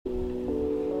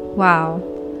Wow.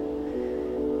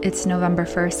 It's November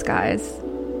 1st, guys.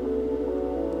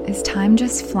 Is time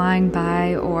just flying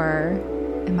by, or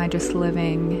am I just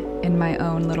living in my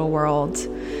own little world?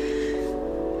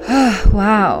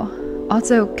 Wow.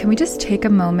 Also, can we just take a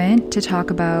moment to talk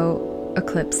about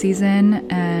eclipse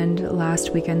season and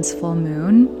last weekend's full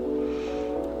moon?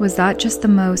 Was that just the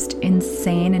most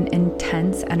insane and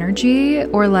intense energy?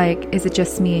 Or is it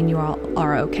just me and you all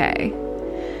are okay?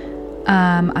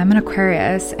 I'm an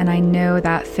Aquarius, and I know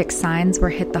that fixed signs were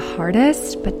hit the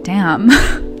hardest, but damn,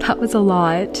 that was a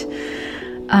lot.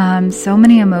 So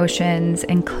many emotions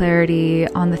and clarity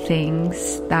on the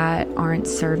things that aren't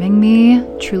serving me,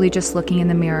 truly just looking in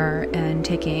the mirror and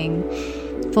taking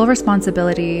full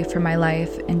responsibility for my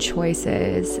life and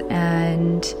choices.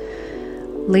 And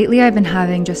lately I've been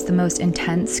having just the most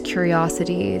intense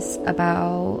curiosities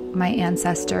about my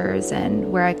ancestors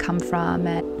and where I come from,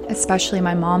 and especially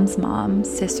my mom's mom,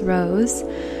 Sis Rose,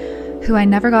 who I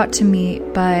never got to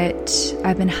meet, but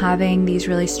I've been having these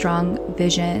really strong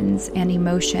visions and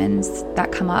emotions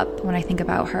that come up when I think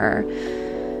about her.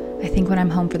 I think when I'm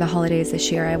home for the holidays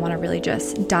this year, I want to really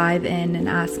just dive in and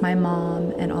ask my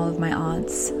mom and all of my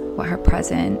aunts what her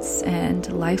presence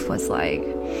and life was like.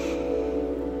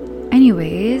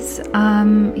 Anyways,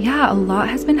 a lot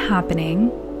has been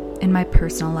happening in my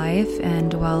personal life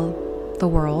and, the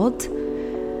world.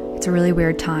 It's a really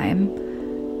weird time.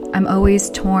 I'm always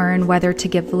torn whether to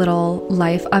give little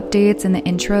life updates in the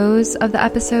intros of the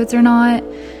episodes or not.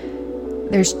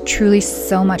 There's truly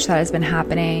so much that has been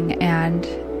happening, and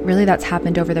really that's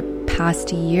happened over the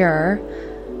past year.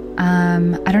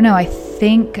 I don't know, I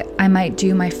think I might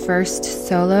do my first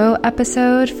solo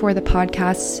episode for the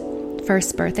podcast's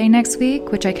first birthday next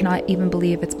week, which I cannot even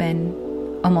believe it's been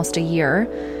almost a year.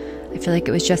 I feel like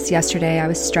it was just yesterday I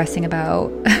was stressing about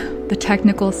the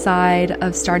technical side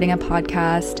of starting a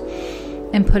podcast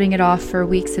and putting it off for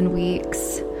weeks and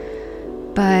weeks.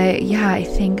 But yeah, I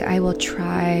think I will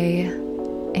try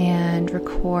and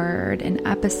record an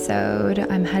episode.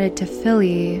 I'm headed to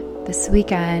Philly this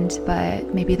weekend,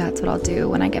 but maybe that's what I'll do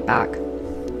when I get back.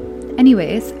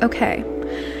 Anyways, okay.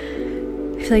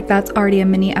 I feel like that's already a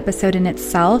mini episode in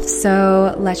itself,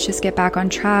 so let's just get back on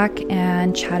track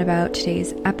and chat about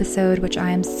today's episode, which I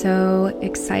am so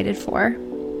excited for.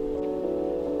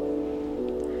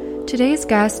 Today's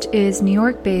guest is New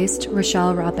York-based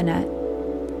Rachelle Robinett.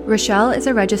 Rachelle is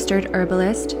a registered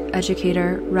herbalist,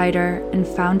 educator, writer, and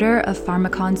founder of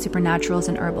Pharmakon Supernaturals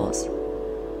and Herbals.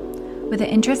 With an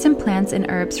interest in plants and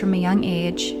herbs from a young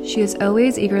age, she has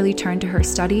always eagerly turned to her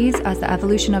studies as the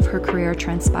evolution of her career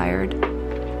transpired.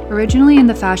 Originally in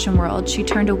the fashion world, she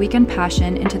turned a weekend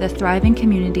passion into the thriving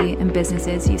community and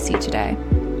businesses you see today.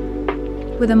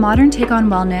 With a modern take on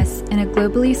wellness and a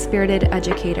globally spirited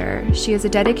educator, she is a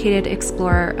dedicated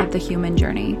explorer of the human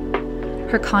journey.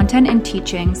 Her content and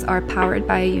teachings are powered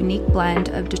by a unique blend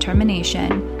of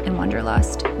determination and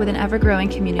wanderlust, with an ever-growing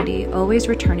community always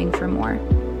returning for more.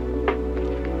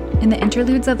 In the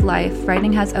interludes of life,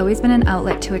 writing has always been an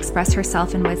outlet to express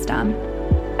herself and wisdom.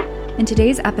 In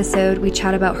today's episode, we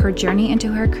chat about her journey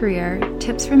into her career,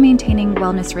 tips for maintaining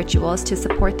wellness rituals to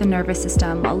support the nervous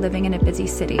system while living in a busy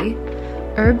city,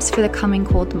 herbs for the coming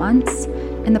cold months,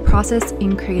 and the process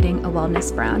in creating a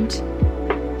wellness brand.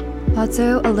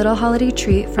 Also, a little holiday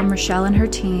treat from Rachelle and her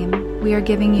team. We are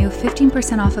giving you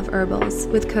 15% off of herbals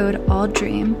with code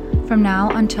ALLDREAM from now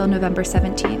until November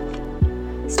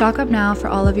 17th. Stock up now for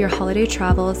all of your holiday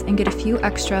travels and get a few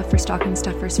extra for stocking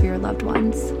stuffers for your loved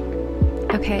ones.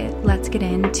 Okay, let's get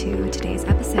into today's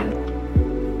episode.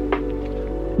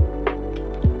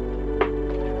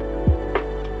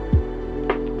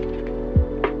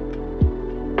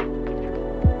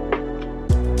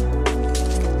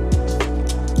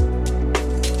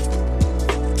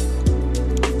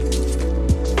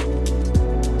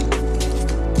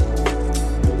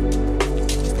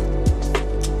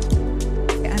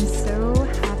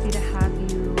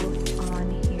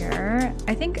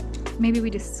 Maybe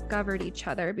we discovered each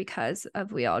other because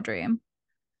of We All Dream.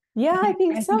 Yeah, I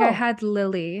think so. I think I had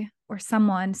Lily or some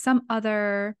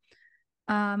other,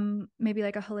 maybe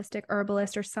like a holistic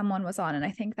herbalist or someone was on. And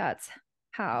I think that's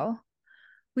how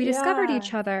we discovered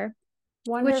each other.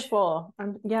 Wonderful.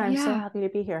 I'm so happy to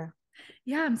be here.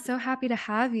 Yeah, I'm so happy to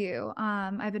have you.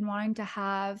 I've been wanting to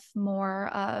have more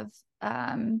of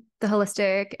the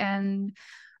holistic and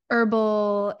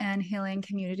herbal and healing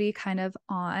community kind of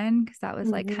on, because that was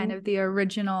like kind of the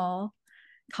original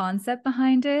concept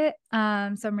behind it. So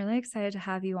I'm really excited to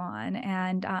have you on.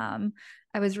 And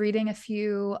I was reading a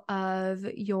few of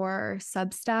your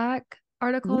Substack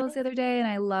articles the other day, and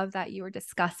I love that you were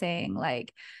discussing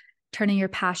like turning your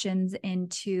passions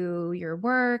into your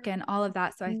work and all of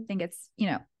that. So I think it's,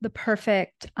 the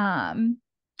perfect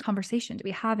conversation to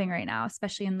be having right now,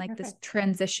 especially in like this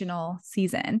transitional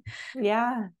season.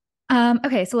 Yeah.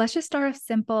 Okay, so let's just start off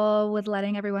simple with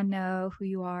letting everyone know who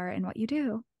you are and what you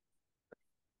do.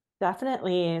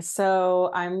 Definitely.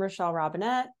 So I'm Rachelle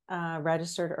Robinett,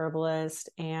 registered herbalist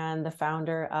and the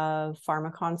founder of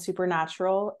Pharmakon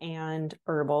Supernatural and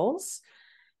Herbals.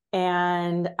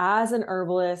 And as an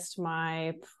herbalist,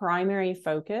 my primary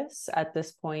focus at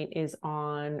this point is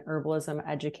on herbalism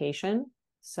education.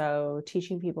 So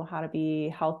teaching people how to be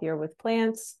healthier with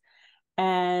plants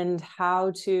and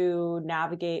how to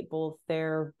navigate both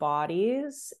their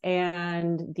bodies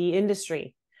and the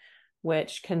industry,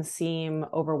 which can seem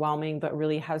overwhelming, but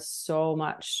really has so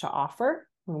much to offer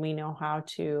when we know how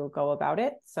to go about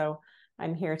it. So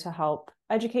I'm here to help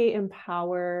educate,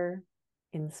 empower,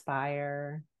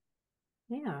 inspire.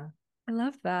 Yeah. I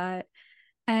love that.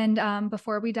 And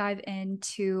before we dive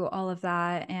into all of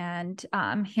that and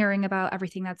hearing about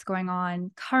everything that's going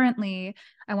on currently,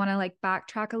 I want to like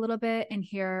backtrack a little bit and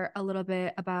hear a little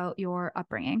bit about your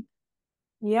upbringing.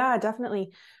 Yeah,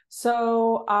 definitely.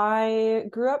 So I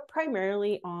grew up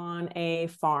primarily on a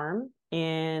farm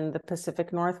in the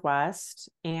Pacific Northwest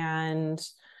and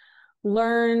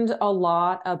learned a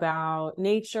lot about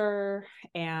nature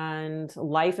and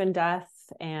life and death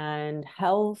and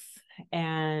health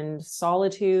and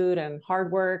solitude and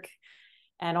hard work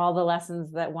and all the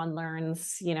lessons that one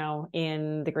learns,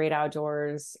 in the great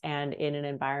outdoors and in an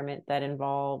environment that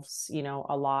involves,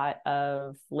 a lot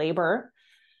of labor.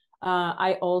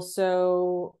 I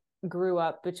also grew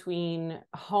up between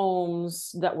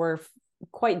homes that were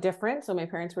quite different. So my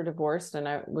parents were divorced and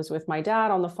I was with my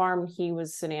dad on the farm. He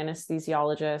was an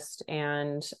anesthesiologist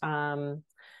and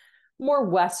more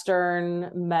Western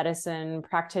medicine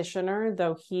practitioner,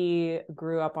 though he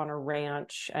grew up on a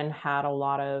ranch and had a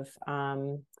lot of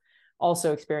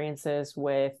also experiences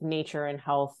with nature and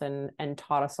health and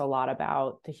taught us a lot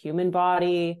about the human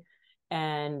body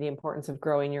and the importance of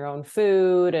growing your own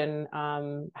food and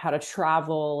how to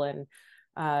travel. And,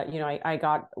 I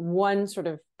got one sort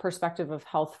of perspective of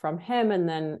health from him. And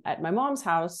then at my mom's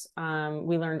house,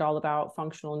 we learned all about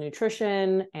functional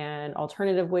nutrition and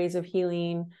alternative ways of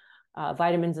healing,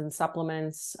 vitamins and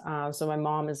supplements. So my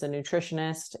mom is a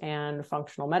nutritionist and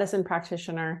functional medicine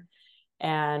practitioner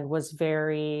and was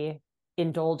very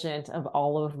indulgent of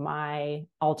all of my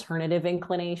alternative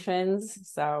inclinations.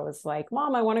 So I was like,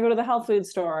 Mom, I want to go to the health food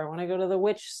store. I want to go to the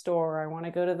witch store. I want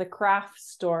to go to the craft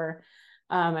store.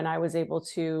 And I was able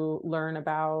to learn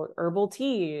about herbal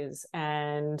teas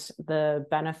and the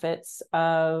benefits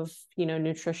of,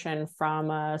 nutrition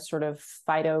from a sort of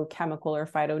phytochemical or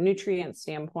phytonutrient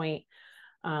standpoint.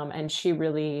 And she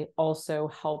really also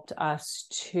helped us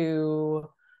to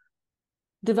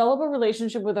develop a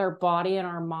relationship with our body and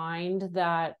our mind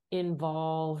that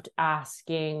involved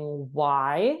asking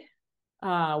why.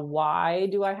 Why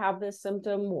do I have this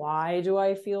symptom? Why do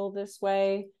I feel this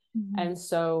way? Mm-hmm. And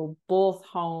so both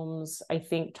homes, I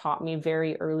think, taught me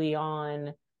very early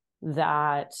on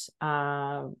that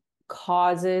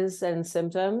causes and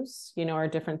symptoms, are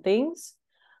different things.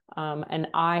 And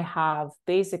I have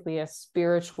basically a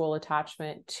spiritual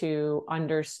attachment to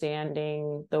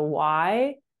understanding the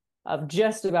why of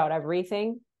just about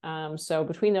everything. So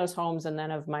between those homes and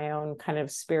then of my own kind of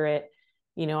spirit,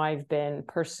 I've been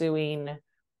pursuing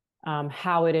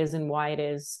how it is and why it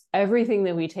is. Everything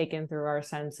that we take in through our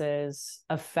senses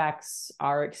affects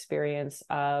our experience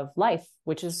of life,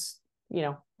 which is,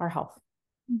 our health.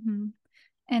 Mm-hmm.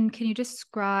 And can you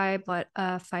describe what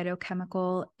a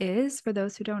phytochemical is for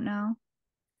those who don't know?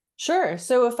 Sure.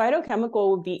 So a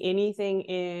phytochemical would be anything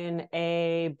in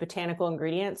a botanical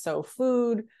ingredient. So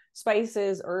food,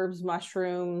 spices, herbs,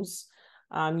 mushrooms,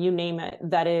 you name it,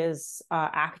 that is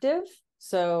active.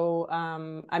 So,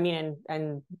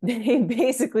 and they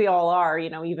basically all are,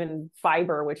 even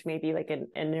fiber, which may be like an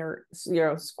inert,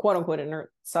 quote unquote,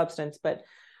 inert substance, but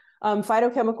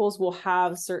phytochemicals will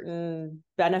have certain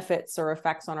benefits or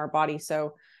effects on our body.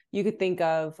 So you could think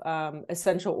of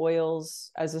essential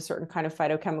oils as a certain kind of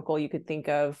phytochemical. You could think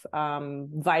of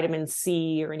vitamin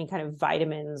C or any kind of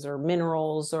vitamins or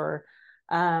minerals or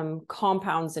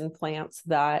compounds in plants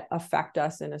that affect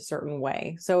us in a certain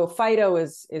way. So phyto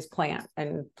is plant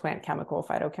and plant chemical.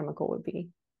 Phytochemical would be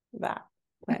that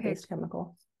plant-based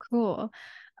chemical. Cool.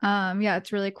 Yeah,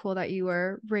 it's really cool that you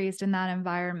were raised in that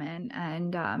environment,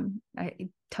 and it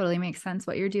totally makes sense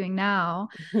what you're doing now.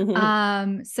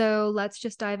 So let's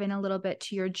just dive in a little bit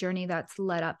to your journey that's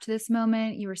led up to this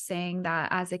moment. You were saying that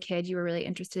as a kid, you were really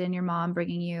interested in your mom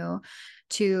bringing you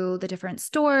to the different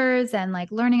stores and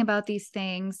like learning about these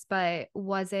things, but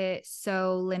was it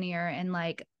so linear and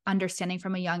like understanding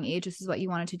from a young age this is what you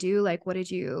wanted to do? Like, what did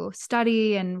you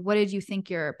study and what did you think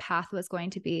your path was going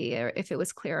to be, or if it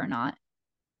was clear or not?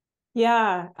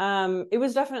 Yeah, it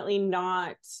was definitely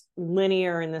not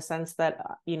linear in the sense that,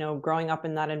 growing up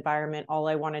in that environment, all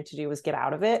I wanted to do was get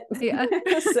out of it. Yeah.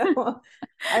 So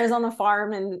I was on the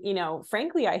farm and,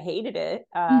 frankly, I hated it.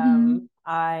 Mm-hmm.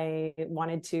 I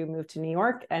wanted to move to New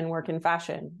York and work in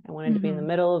fashion. I wanted to be in the Mm-hmm.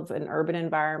 middle of an urban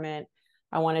environment.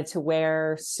 I wanted to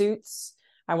wear suits.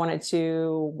 I wanted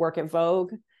to work at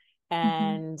Vogue. Mm-hmm.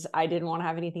 And I didn't want to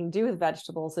have anything to do with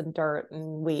vegetables and dirt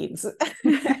and weeds.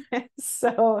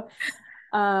 So,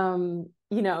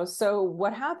 so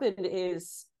what happened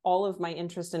is all of my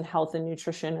interest in health and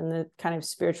nutrition and the kind of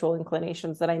spiritual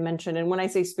inclinations that I mentioned. And when I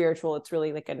say spiritual, it's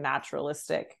really like a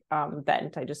naturalistic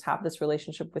bent. I just have this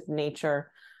relationship with nature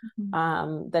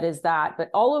that is that.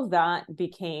 But all of that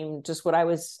became just what I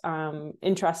was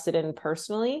interested in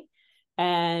personally.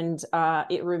 And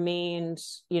it remained,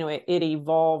 it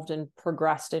evolved and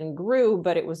progressed and grew,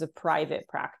 but it was a private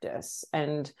practice.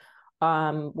 And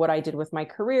what I did with my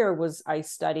career was I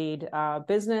studied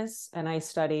business and I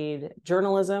studied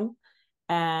journalism.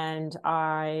 And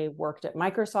I worked at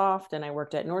Microsoft and I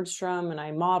worked at Nordstrom and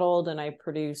I modeled and I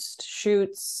produced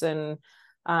shoots and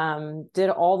did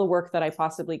all the work that I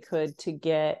possibly could to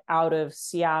get out of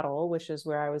Seattle, which is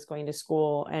where I was going to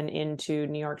school, and into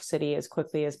New York City as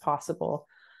quickly as possible.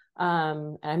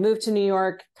 And I moved to New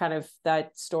York, kind of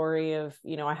that story of,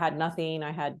 I had nothing.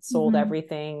 I had sold Mm-hmm.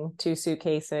 everything, 2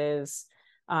 suitcases,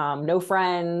 no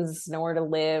friends, nowhere to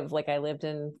live. Like I lived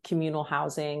in communal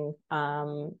housing,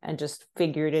 and just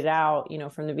figured it out,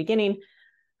 from the beginning.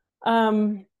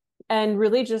 And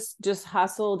really just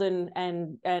hustled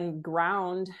and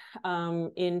ground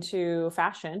into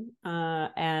fashion,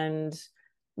 and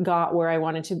got where I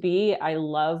wanted to be. I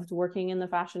loved working in the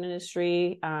fashion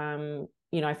industry.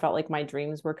 I felt like my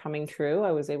dreams were coming true.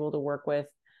 I was able to work with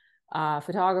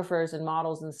photographers and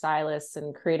models and stylists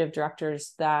and creative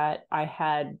directors that I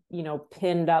had,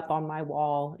 pinned up on my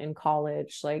wall in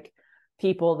college, like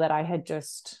people that I had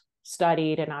just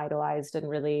studied and idolized and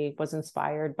really was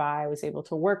inspired by. I was able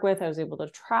to work with, I was able to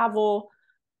travel,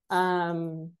 do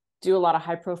a lot of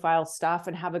high profile stuff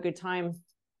and have a good time.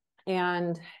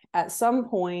 And at some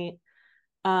point,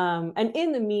 and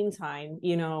in the meantime,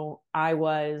 I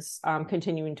was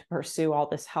continuing to pursue all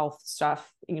this health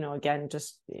stuff, again,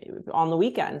 just on the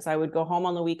weekends. I would go home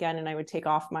on the weekend and I would take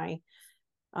off my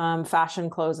fashion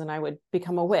clothes and I would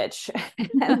become a witch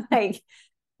and like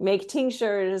make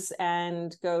tinctures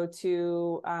and go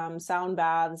to sound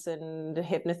baths and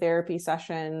hypnotherapy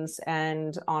sessions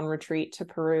and on retreat to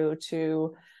Peru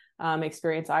to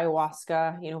experience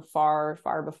ayahuasca, far,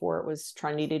 far before it was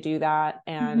trendy to do that.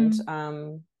 And,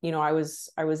 Mm-hmm. I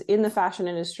was in the fashion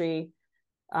industry,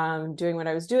 doing what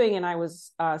I was doing. And I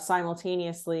was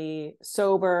simultaneously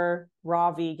sober,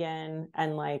 raw vegan,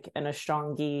 and like an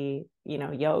Ashtangi,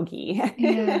 yogi,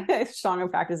 Yeah. Ashtanga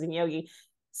practicing yogi.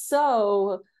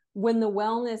 So when the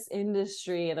wellness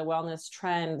industry and the wellness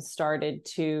trend started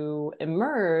to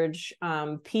emerge,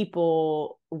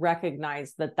 people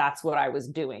recognized that that's what I was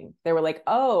doing. They were like,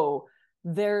 oh,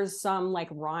 there's some like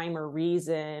rhyme or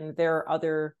reason. There are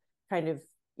other kind of,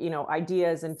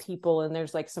 ideas and people, and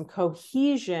there's like some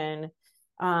cohesion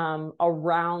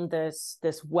around this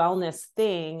wellness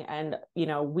thing. And,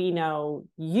 we know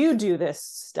you do this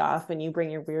stuff and you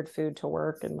bring your weird food to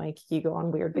work and like you go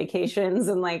on weird vacations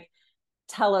and like,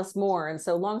 tell us more. And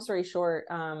so long story short,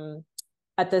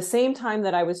 at the same time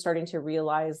that I was starting to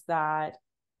realize that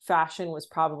fashion was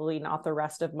probably not the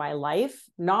rest of my life,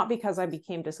 not because I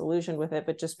became disillusioned with it,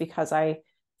 but just because I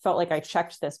felt like I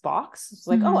checked this box. It's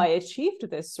like, oh, Mm-hmm. I achieved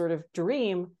this sort of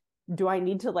dream. Do I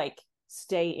need to like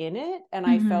stay in it? And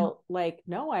I Mm-hmm. felt like,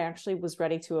 no, I actually was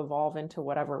ready to evolve into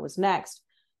whatever was next.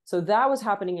 So that was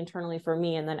happening internally for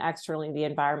me. And then externally, the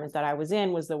environment that I was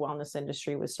in was the wellness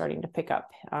industry was starting to pick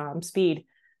up speed.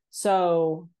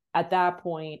 So at that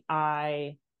point,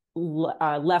 I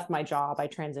left my job. I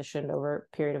transitioned over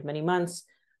a period of many months,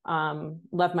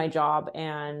 left my job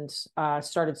and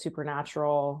started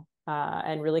Supernatural,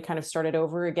 and really kind of started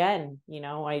over again.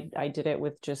 I did it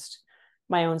with just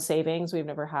my own savings. We've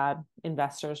never had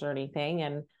investors or anything,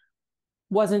 and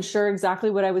wasn't sure exactly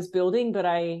what I was building, but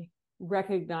I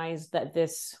recognized that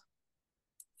this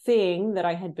thing that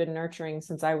I had been nurturing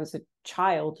since I was a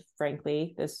child,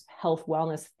 frankly, this health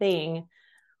wellness thing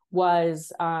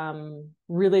was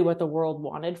really what the world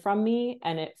wanted from me.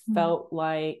 And it felt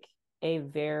like a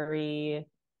very,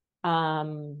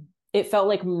 it felt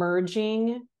like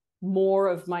merging more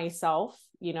of myself,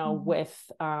 you know, with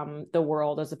the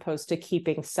world, as opposed to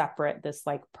keeping separate this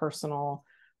like personal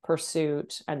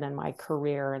pursuit and then my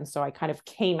career. And so I kind of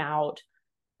came out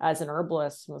as an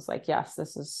herbalist and was like, yes,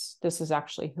 this is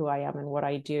actually who I am and what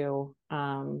I do.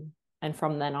 And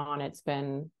from then on, it's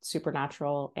been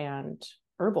supernatural and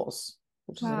herbals,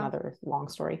 which is another long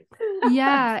story.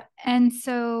 Yeah. And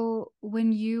so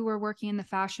when you were working in the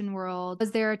fashion world, was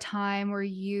there a time where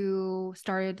you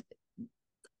started,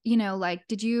 you know, like,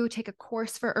 did you take a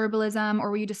course for herbalism, or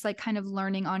were you just like kind of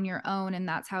learning on your own and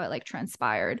that's how it like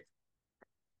transpired?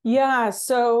 Yeah.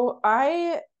 So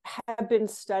I have been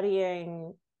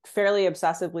studying fairly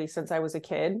obsessively since I was a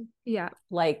kid. Yeah.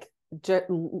 Like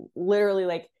literally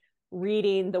like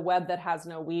reading The Web That Has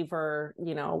No Weaver,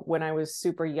 you know, when I was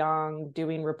super young,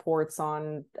 doing reports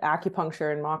on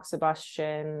acupuncture and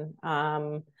moxibustion,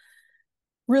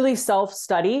 really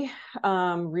self-study,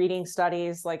 reading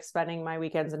studies, like spending my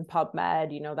weekends in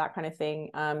PubMed, you know, that kind of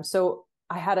thing. So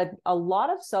I had a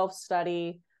lot of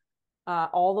self-study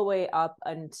all the way up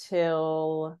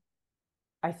until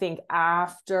I think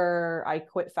after I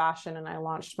quit fashion and I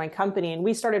launched my company. And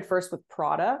we started first with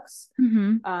products.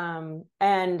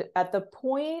 And at the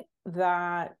point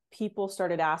that people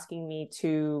started asking me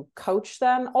to coach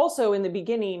them, also in the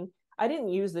beginning, I didn't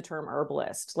use the term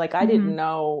herbalist. Like I didn't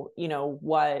know, you know,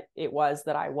 what it was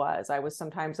that I was. I was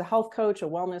sometimes a health coach, a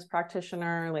wellness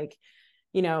practitioner, like,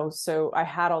 you know, so I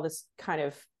had all this kind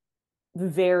of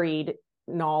varied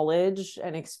knowledge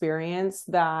and experience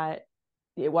that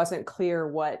it wasn't clear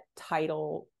what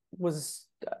title was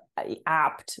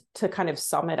apt to kind of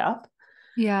sum it up.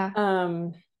 Yeah.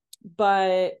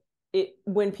 But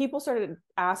when people started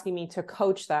asking me to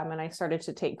coach them and I started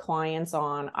to take clients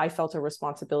on, I felt a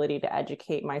responsibility to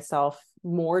educate myself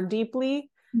more deeply.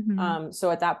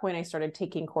 So at that point, I started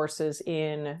taking courses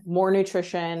in more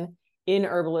nutrition, in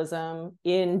herbalism,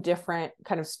 in different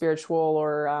kind of spiritual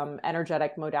or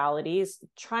energetic modalities,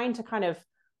 trying to kind of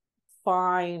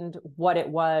find what it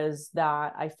was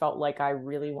that I felt like I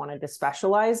really wanted to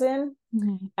specialize in.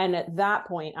 And at that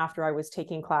point, after I was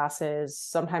taking classes,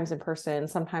 sometimes in person,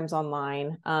 sometimes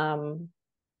online,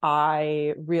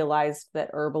 I realized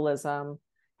that herbalism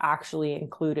actually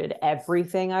included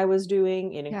everything I was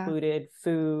doing. It included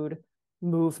food,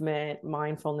 movement,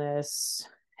 mindfulness,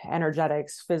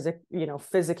 energetics,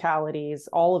 physicalities,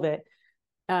 all of it.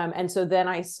 And so then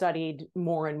I studied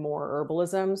more and more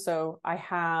herbalism. So I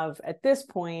have at this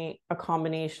point a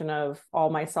combination of all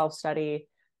my self-study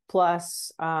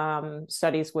plus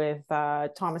studies with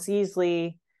Thomas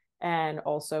Easley and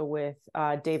also with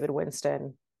David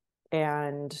Winston.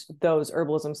 And those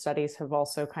herbalism studies have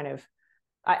also kind of,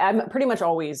 I'm pretty much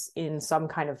always in some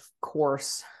kind of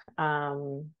course.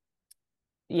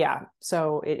 Yeah.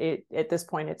 So it at this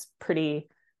point, it's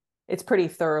pretty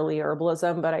thoroughly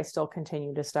herbalism, but I still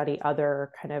continue to study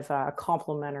other kind of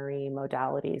complementary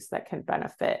modalities that can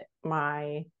benefit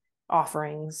my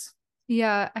offerings.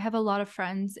 Yeah, I have a lot of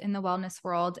friends in the wellness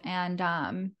world, and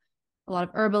a lot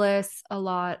of herbalists, a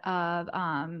lot of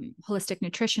holistic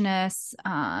nutritionists,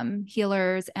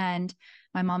 healers, and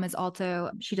my mom is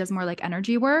also, she does more like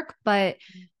energy work, but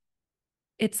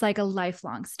it's like a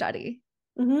lifelong study.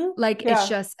 Like it's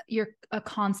just, you're a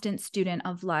constant student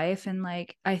of life. And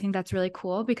like, I think that's really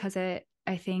cool because I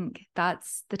think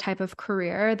that's the type of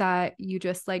career that you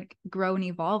just like grow and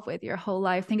evolve with your whole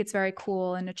life. I think it's very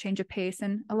cool and a change of pace.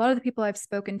 And a lot of the people I've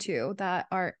spoken to that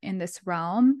are in this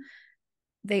realm,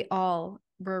 they all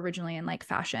were originally in like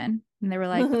fashion, and they were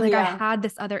like, I had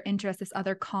this other interest, this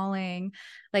other calling.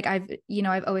 Like I've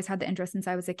always had the interest since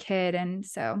I was a kid. And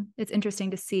so it's interesting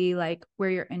to see like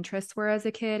where your interests were as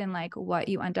a kid and like what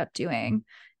you end up doing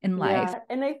in life.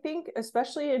 And I think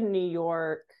especially in New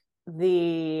York,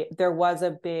 there was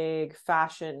a big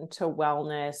fashion to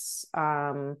wellness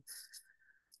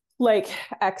like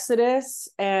exodus.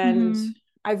 And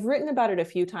I've written about it a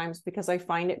few times because I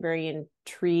find it very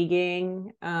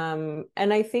intriguing. And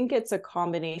I think it's a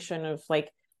combination of like,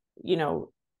 you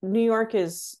know, New York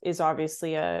is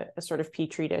obviously a sort of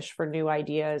petri dish for new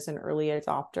ideas and early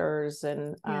adopters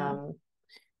and,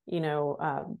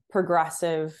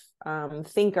 progressive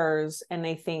thinkers. And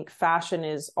I think fashion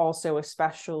is also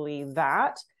especially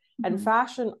that. And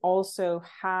fashion also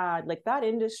had like that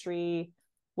industry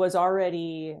was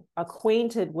already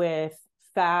acquainted with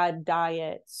fad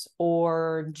diets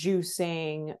or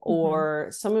juicing or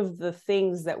some of the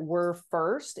things that were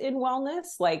first in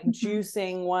wellness, like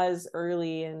juicing was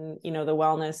early in, the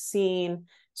wellness scene,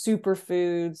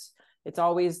 superfoods.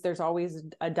 There's always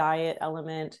a diet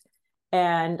element.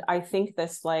 And I think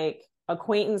this like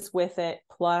acquaintance with it,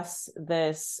 plus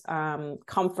this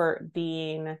comfort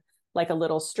being like a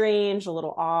little strange, a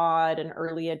little odd, an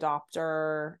early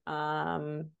adopter,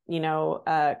 kind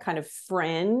of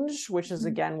fringe, which is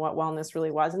again what wellness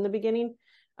really was in the beginning.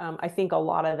 I think a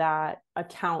lot of that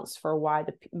accounts for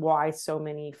why so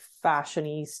many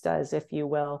fashionistas, if you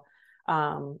will,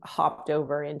 hopped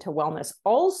over into wellness.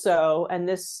 Also, and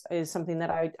this is something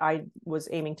that I was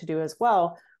aiming to do as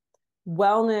well,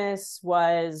 wellness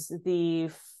was the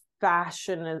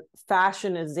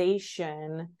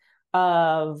fashionization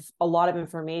of a lot of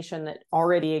information that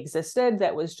already existed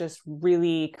that was just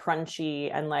really crunchy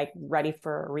and like ready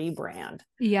for a rebrand.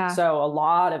 Yeah. So a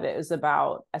lot of it is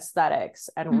about aesthetics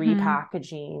and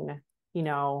repackaging,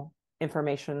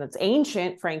 information that's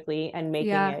ancient, frankly, and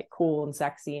making it cool and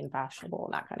sexy and fashionable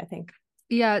and that kind of thing.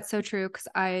 Yeah, it's so true. Cause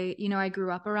I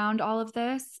grew up around all of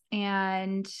this,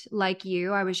 and like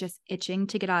you, I was just itching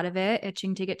to get out of it,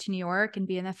 itching to get to New York and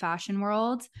be in the fashion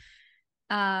world.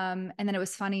 And then it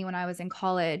was funny when I was in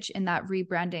college and that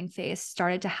rebranding phase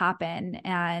started to happen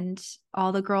and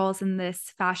all the girls in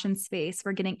this fashion space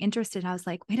were getting interested. And I was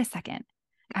like, wait a second,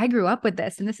 I grew up with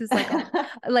this. And this is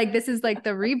like, this is like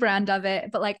the rebrand of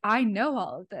it, but like, I know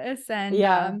all of this.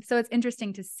 And so it's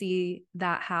interesting to see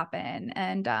that happen.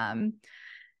 And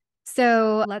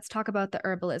so let's talk about the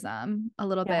herbalism a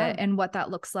little bit and what that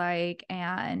looks like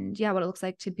and what it looks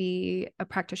like to be a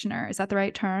practitioner. Is that the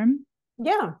right term?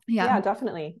 Yeah,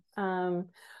 definitely.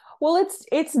 Well,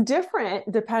 it's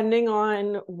different depending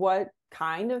on what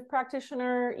kind of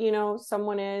practitioner,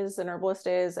 someone is, an herbalist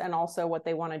is, and also what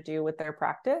they want to do with their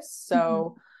practice.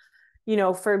 So,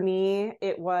 for me,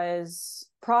 it was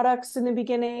products in the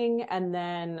beginning and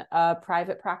then a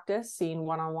private practice, seeing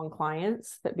one-on-one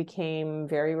clients that became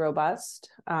very robust.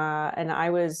 And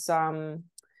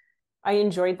I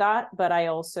enjoyed that, but I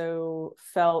also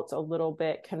felt a little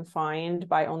bit confined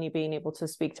by only being able to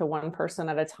speak to one person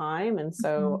at a time. And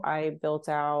so I built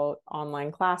out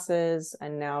online classes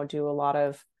and now do a lot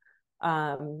of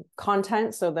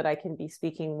content so that I can be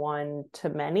speaking one to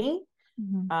many.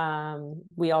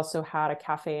 We also had a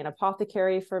cafe and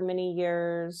apothecary for many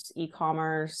years,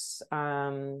 e-commerce,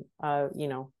 all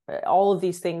of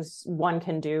these things one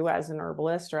can do as an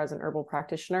herbalist or as an herbal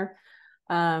practitioner.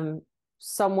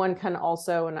 Someone can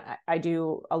also, and I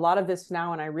do a lot of this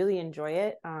now and I really enjoy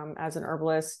it. As an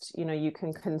herbalist, you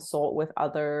can consult with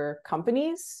other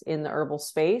companies in the herbal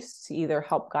space to either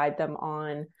help guide them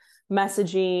on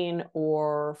messaging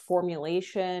or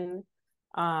formulation.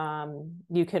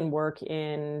 You can work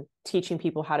in teaching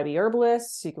people how to be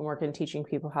herbalists. You can work in teaching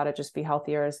people how to just be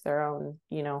healthier as their own,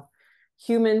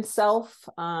 human self.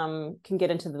 Can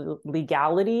get into the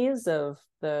legalities of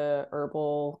the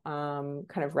herbal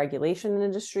kind of regulation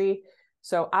industry.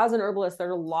 So as an herbalist,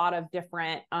 there's a lot of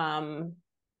different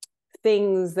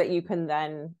things that you can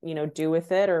then, do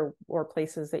with it or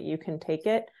places that you can take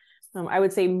it. I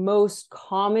would say most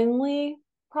commonly,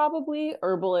 probably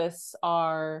herbalists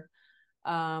are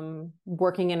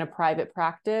working in a private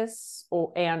practice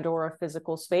or a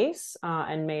physical space,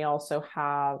 and may also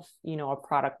have, a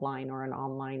product line or an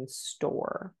online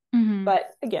store. But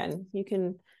again, you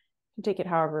can take it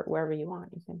wherever you want.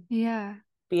 You can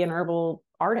be an herbal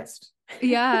artist.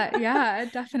 Yeah,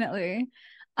 definitely.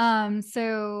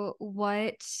 So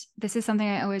this is something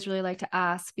I always really like to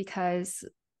ask, because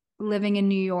living in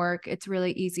New York, it's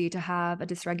really easy to have a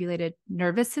dysregulated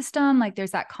nervous system. Like there's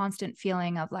that constant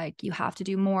feeling of like, you have to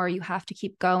do more, you have to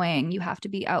keep going, you have to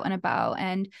be out and about.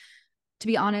 And to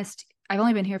be honest, I've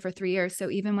only been here for 3 years. So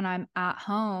even when I'm at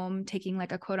home taking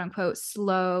like a quote unquote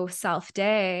slow self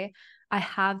day, I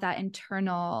have that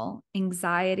internal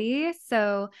anxiety.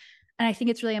 So, and I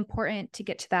think it's really important to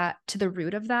get to the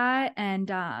root of that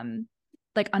and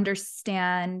like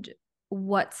understand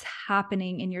what's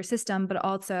happening in your system. But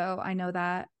also I know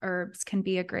that herbs can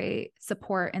be a great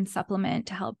support and supplement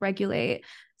to help regulate.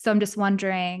 So I'm just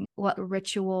wondering what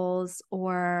rituals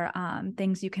or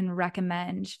things you can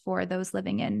recommend for those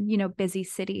living in, busy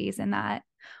cities and that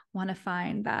want to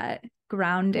find that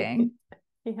grounding.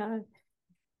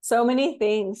 So many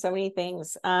things.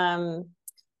 I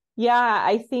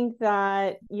think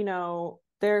that,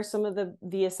 there are some of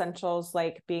the essentials,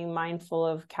 like being mindful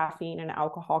of caffeine and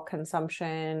alcohol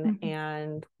consumption.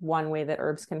 And one way that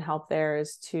herbs can help there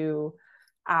is to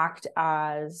act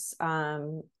as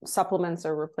supplements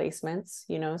or replacements,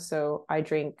 so I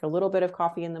drink a little bit of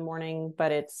coffee in the morning,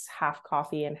 but it's half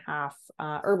coffee and half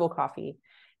herbal coffee.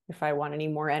 If I want any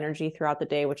more energy throughout the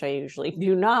day, which I usually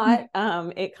do not,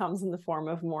 it comes in the form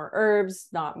of more herbs,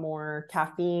 not more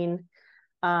caffeine.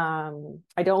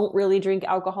 I don't really drink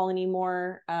alcohol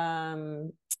anymore.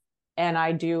 And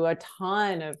I do a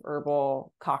ton of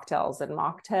herbal cocktails and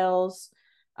mocktails.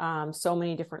 So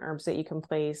many different herbs that you can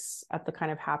place at the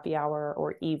kind of happy hour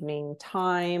or evening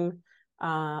time.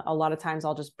 A lot of times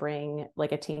I'll just bring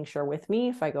like a tincture with me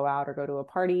if I go out or go to a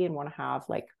party and want to have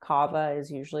like kava is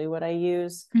usually what I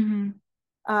use.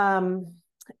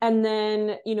 And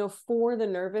then, for the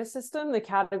nervous system, the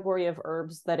category of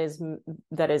herbs that is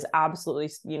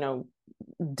absolutely,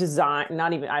 design,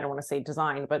 not even, I don't want to say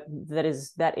design, but that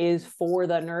is for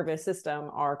the nervous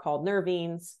system are called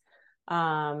nervines.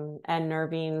 And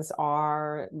nervines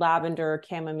are lavender,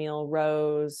 chamomile,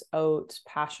 rose, oat,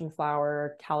 passion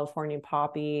flower, California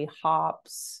poppy,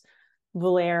 hops,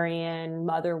 valerian,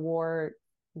 motherwort,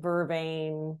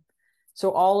 vervain.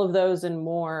 So all of those and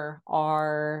more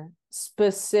are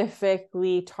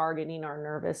specifically targeting our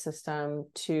nervous system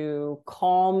to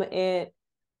calm it,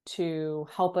 to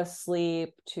help us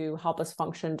sleep, to help us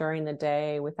function during the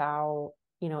day without,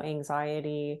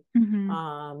 anxiety,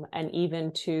 and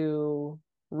even to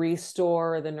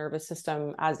restore the nervous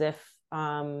system as if,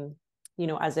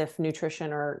 as if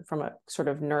nutrition or from a sort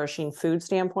of nourishing food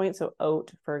standpoint. So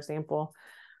oat, for example,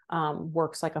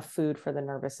 works like a food for the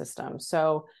nervous system.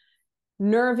 So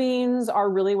nervines are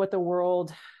really what the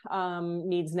world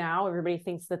needs now. Everybody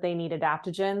thinks that they need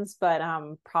adaptogens, but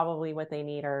probably what they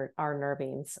need are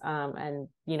nervines. And,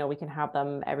 we can have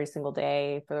them every single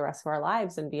day for the rest of our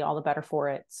lives and be all the better for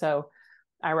it. So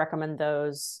I recommend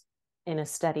those in a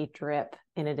steady drip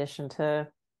in addition to,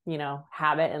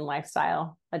 habit and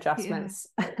lifestyle adjustments.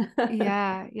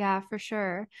 Yeah, for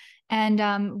sure.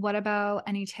 And what about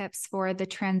any tips for the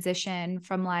transition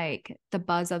from like the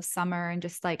buzz of summer and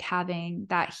just like having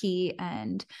that heat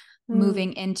and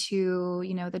moving into,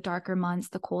 the darker months,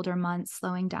 the colder months,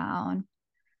 slowing down?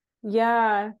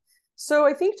 Yeah. So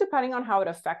I think depending on how it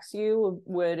affects you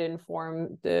would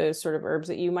inform the sort of herbs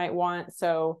that you might want.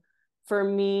 So for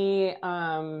me,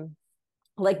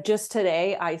 like just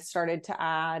today, I started to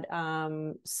add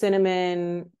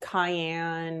cinnamon,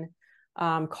 cayenne,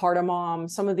 cardamom,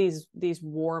 some of these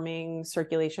warming,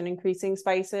 circulation increasing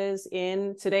spices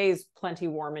in. Today's plenty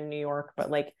warm in New York, but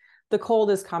like the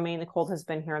cold is coming. The cold has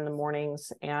been here in the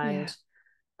mornings. And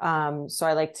so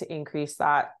I like to increase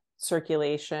that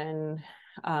circulation.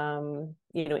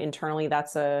 Internally,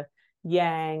 that's a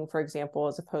yang, for example,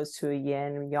 as opposed to a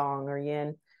yin or yang or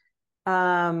yin.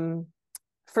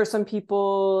 For some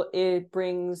people, it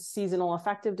brings seasonal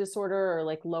affective disorder or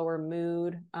like lower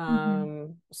mood.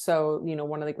 So,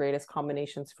 one of the greatest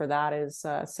combinations for that is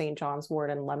St. John's wort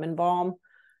and lemon balm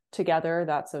together.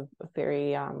 That's a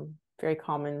very, very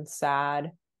common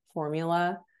SAD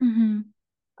formula.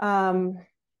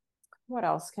 What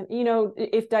else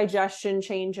if digestion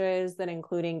changes, then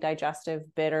including digestive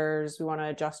bitters, we want to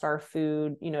adjust our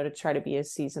food, to try to be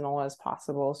as seasonal as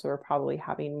possible. So we're probably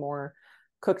having more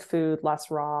cooked food, less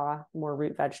raw, more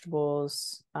root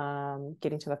vegetables,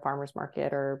 getting to the farmer's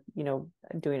market or,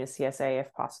 doing a CSA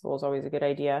if possible is always a good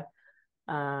idea.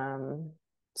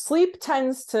 Sleep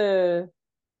tends to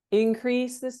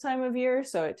increase this time of year.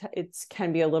 So it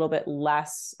can be a little bit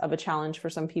less of a challenge for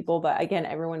some people, but again,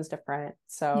 everyone's different.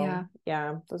 So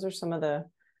yeah, those are some of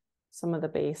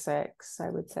the basics, I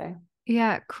would say.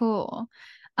 Yeah, cool.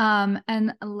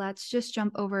 And let's just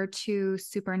jump over to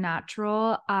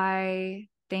Supernatural. I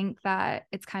think that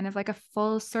it's kind of like a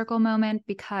full circle moment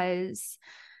because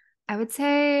I want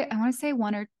to say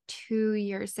 1 or 2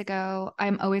 years ago,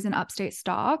 I'm always in upstate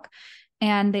stock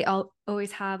and they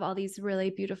always have all these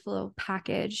really beautiful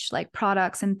package like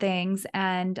products and things.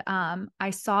 And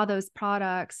I saw those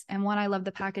products and one, I love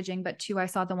the packaging, but two, I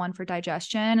saw the one for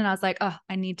digestion and I was like, oh,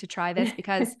 I need to try this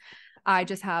because I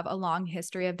just have a long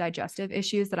history of digestive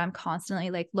issues that I'm constantly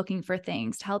like looking for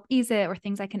things to help ease it or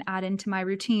things I can add into my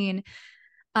routine.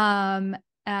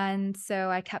 And so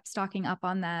I kept stocking up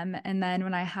on them. And then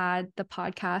when I had the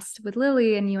podcast with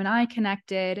Lily and you and I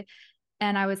connected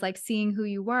and I was like seeing who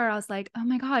you were, I was like, oh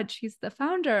my God, she's the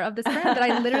founder of this brand that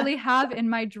I literally have in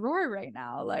my drawer right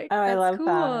now. Like, oh, that's I love cool.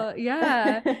 that.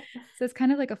 Yeah. So it's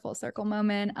kind of like a full circle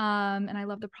moment. And I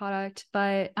love the product,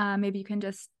 but maybe you can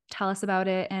just tell us about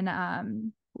it and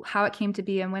how it came to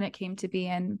be and when it came to be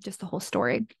and just the whole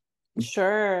story.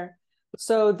 Sure.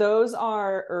 So those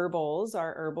are herbals,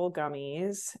 our herbal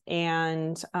gummies.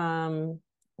 And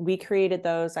I created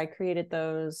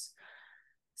those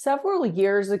several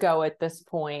years ago at this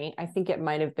point. I think it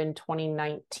might have been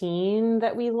 2019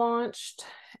 that we launched.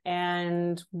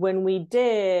 And when we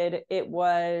did, it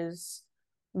was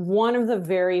one of the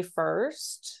very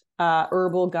first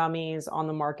herbal gummies on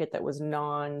the market that was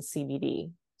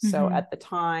non-CBD. So at the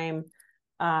time,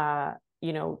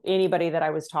 anybody that I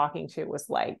was talking to was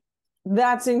like,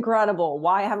 that's incredible.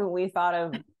 Why haven't we thought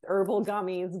of herbal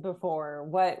gummies before?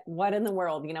 What in the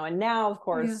world, and now of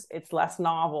course it's less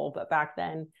novel, but back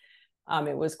then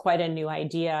it was quite a new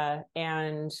idea.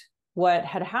 And what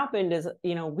had happened is,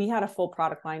 we had a full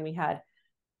product line. We had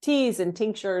teas and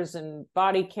tinctures and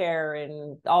body care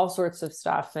and all sorts of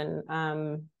stuff.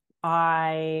 And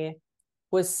I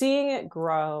was seeing it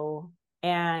grow.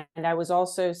 And I was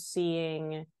also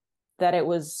seeing that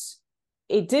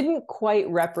it didn't quite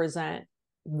represent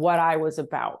what I was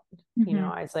about.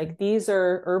 I was like, these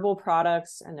are herbal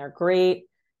products and they're great,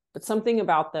 but something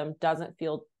about them doesn't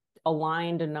feel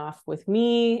aligned enough with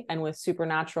me and with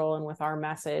Supernatural and with our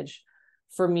message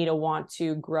for me to want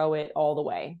to grow it all the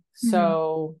way.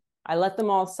 So I let them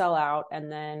all sell out.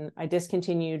 And then I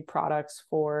discontinued products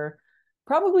for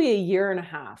probably a year and a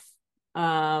half.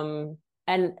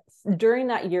 And during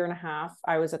that year and a half,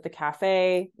 I was at the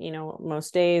cafe,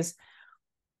 most days,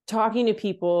 talking to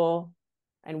people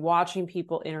and watching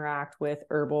people interact with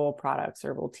herbal products,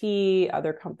 herbal tea,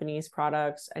 other companies'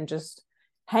 products, and just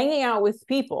hanging out with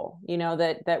people,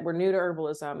 that were new to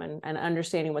herbalism and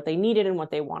understanding what they needed and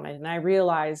what they wanted. And I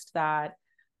realized that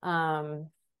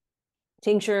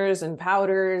tinctures and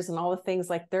powders and all the things,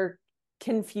 like, they're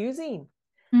confusing.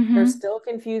 They're still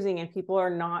confusing, and people are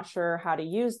not sure how to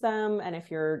use them. And if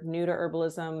you're new to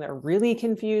herbalism, they're really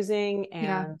confusing.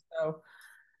 And so,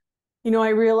 I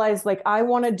realized, like, I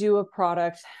want to do a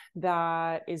product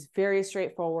that is very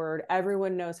straightforward.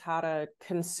 Everyone knows how to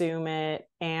consume it.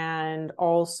 And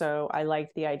also I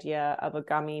liked the idea of a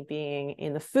gummy being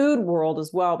in the food world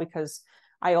as well, because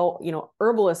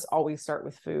herbalists always start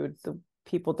with food. The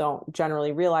people don't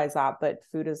generally realize that, but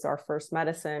food is our first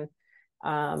medicine.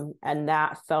 And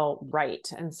that felt right.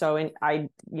 And so I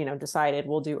decided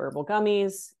we'll do herbal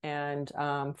gummies, and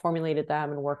formulated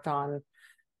them and worked on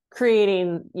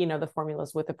creating, the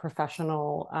formulas with a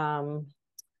professional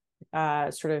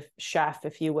sort of chef,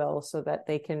 if you will, so that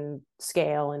they can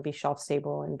scale and be shelf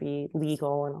stable and be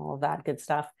legal and all of that good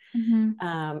stuff.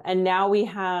 And now we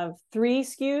have 3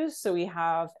 SKUs. So we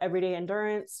have everyday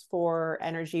endurance for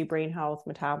energy, brain health,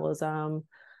 metabolism,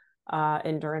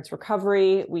 endurance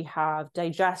recovery. We have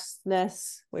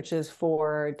digestness, which is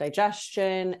for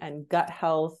digestion and gut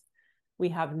health. We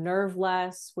have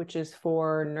nerveless, which is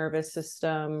for nervous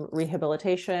system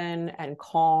rehabilitation and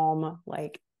calm,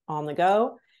 like on the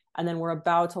go. And then we're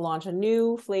about to launch a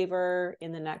new flavor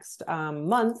in the next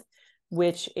month,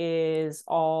 which is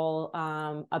all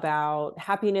about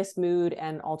happiness, mood,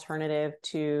 and alternative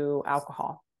to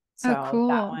alcohol. So cool.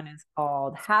 That one is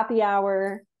called Happy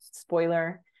Hour.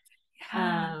 Spoiler.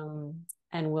 And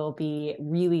will be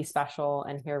really special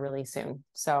and here really soon.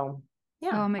 So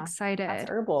I'm excited.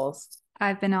 That's herbals.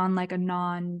 I've been on like a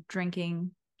non-drinking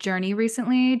journey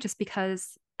recently, just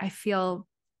because I feel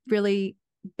really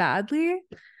badly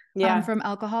from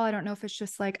alcohol. I don't know if it's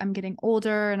just like I'm getting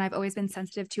older and I've always been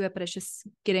sensitive to it, but it's just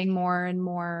getting more and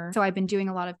more. So I've been doing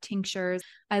a lot of tinctures.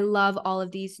 I love all of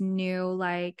these new,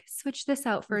 like, switch this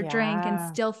out for a drink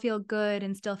and still feel good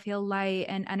and still feel light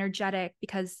and energetic,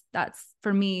 because that's,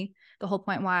 for me, the whole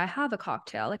point why I have a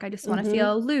cocktail. Like, I just want to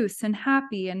feel loose and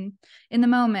happy and in the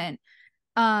moment.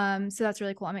 So that's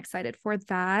really cool. I'm excited for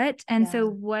that. And so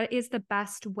what is the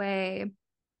best way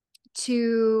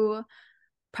to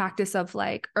practice of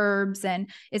like herbs, and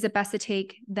is it best to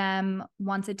take them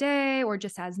once a day or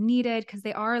just as needed? Because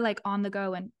they are like on the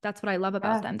go, and that's what I love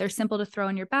about them. They're simple to throw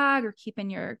in your bag or keep in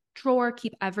your drawer,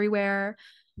 keep everywhere.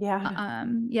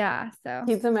 So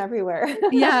keep them everywhere.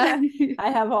 I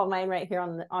have all mine right here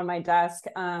on my desk.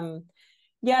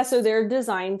 So they're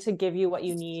designed to give you what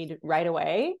you need right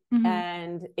away.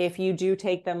 And if you do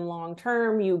take them long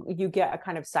term, you get a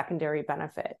kind of secondary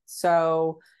benefit.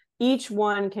 So each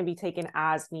one can be taken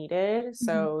as needed.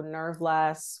 So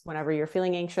nerveless, whenever you're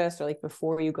feeling anxious, or like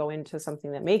before you go into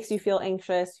something that makes you feel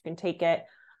anxious, you can take it.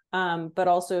 But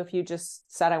also if you just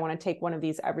said, I want to take one of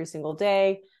these every single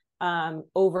day,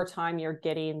 over time, you're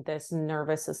getting this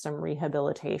nervous system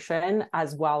rehabilitation,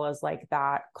 as well as like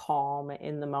that calm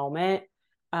in the moment.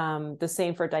 The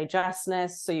same for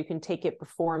digestness. So you can take it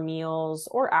before meals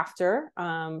or after,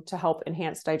 to help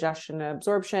enhance digestion and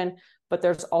absorption. But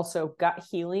there's also gut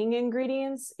healing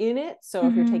ingredients in it. So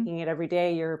if you're taking it every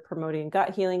day, you're promoting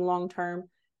gut healing long-term.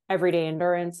 everyday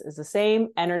endurance is the same,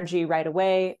 energy right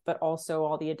away, but also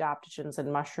all the adaptogens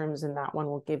and mushrooms in that one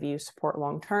will give you support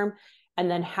long term. And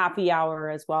then happy hour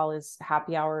as well, is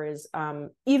happy hour is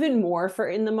even more for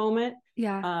in the moment.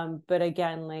 Yeah. But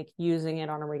again, like using it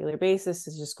on a regular basis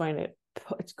is just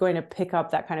it's going to pick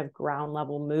up that kind of ground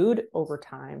level mood over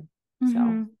time. Mm-hmm.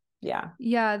 So yeah.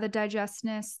 Yeah, the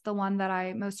Digestness, the one that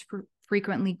I most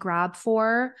frequently grab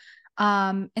for.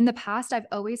 In the past, I've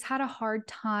always had a hard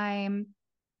time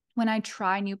when I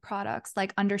try new products,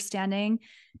 like understanding,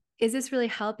 is this really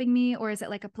helping me, or is it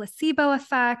like a placebo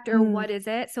effect, or what is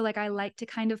it? So like I like to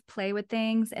kind of play with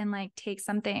things and like take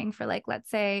something for like,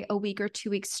 let's say a week or 2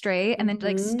 weeks straight, and then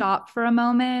like stop for a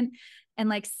moment and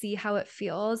like see how it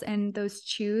feels. And those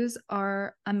chews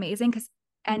are amazing because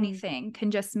anything can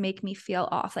just make me feel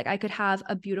off. Like I could have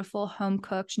a beautiful home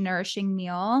cooked, nourishing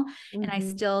meal and I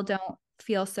still don't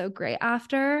feel so great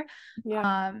after.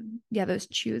 Yeah. Yeah, those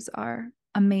chews are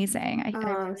amazing. I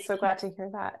I'm really so glad to hear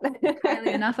that.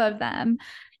 highly enough of them.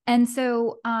 And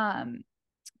so I'm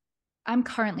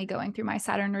currently going through my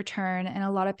Saturn return, and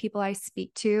a lot of people I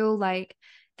speak to, like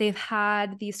they've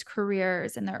had these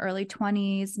careers in their early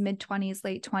 20s, mid 20s,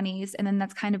 late 20s, and then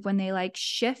that's kind of when they like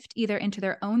shift either into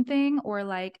their own thing or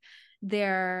like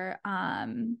their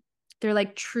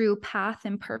like true path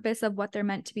and purpose of what they're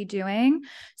meant to be doing.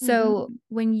 So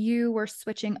when you were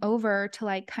switching over to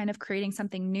like kind of creating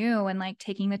something new and like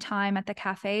taking the time at the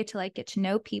cafe to like get to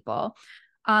know people,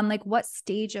 like what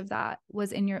stage of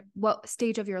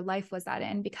your life was that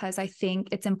in? Because I think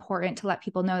it's important to let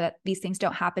people know that these things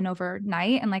don't happen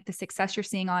overnight, and like the success you're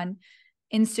seeing on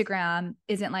Instagram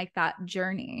isn't like that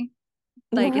journey.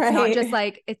 Like it's not just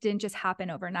like it didn't just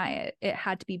happen overnight. It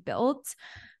had to be built.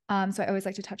 So I always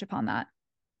like to touch upon that.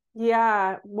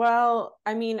 Yeah. Well,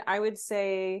 I mean, I would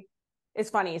say it's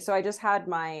funny. So I just had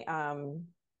my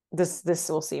this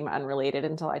will seem unrelated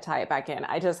until I tie it back in.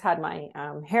 I just had my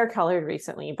hair colored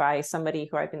recently by somebody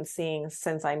who I've been seeing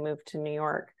since I moved to New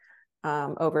York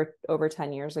over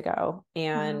 10 years ago.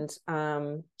 And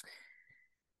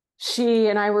she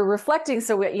and I were reflecting.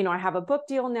 So, I have a book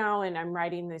deal now, and I'm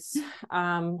writing this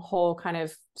whole kind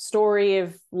of story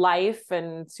of life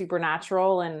and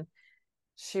supernatural. And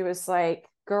she was like,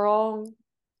 girl,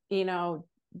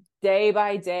 day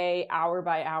by day, hour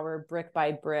by hour, brick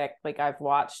by brick, like I've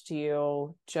watched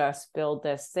you just build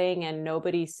this thing and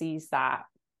nobody sees that,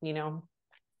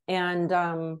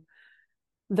 and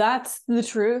that's the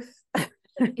truth.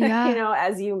 Yeah.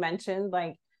 As you mentioned,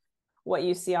 like what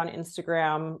you see on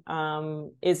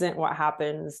Instagram isn't what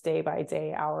happens day by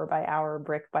day, hour by hour,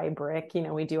 brick by brick.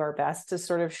 We do our best to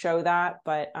sort of show that,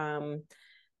 but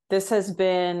this has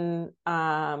been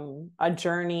a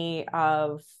journey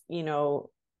of,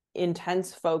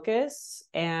 intense focus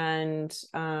and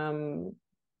a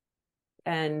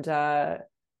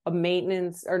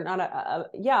maintenance, or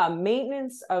not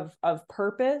maintenance of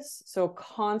purpose. So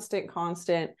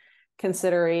constant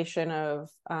consideration of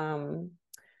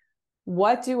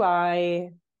what do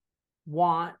I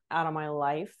want out of my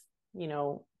life,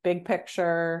 big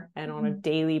picture and on a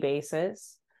daily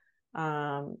basis.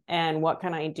 And what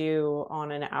can I do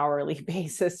on an hourly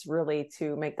basis really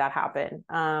to make that happen?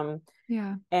 And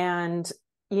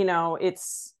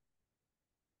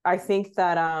I think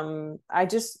that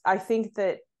I think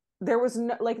that there was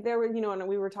no, like there were, and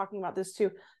we were talking about this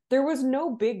too, there was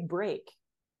no big break.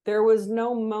 There was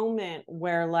no moment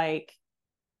where like,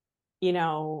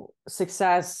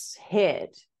 success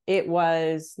hit. It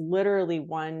was literally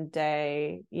one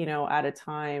day, at a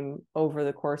time over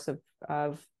the course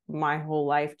of my whole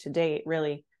life to date,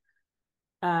 really.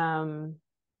 And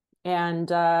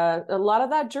a lot of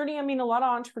that journey, I mean, a lot of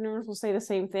entrepreneurs will say the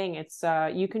same thing. It's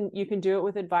you can do it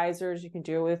with advisors, you can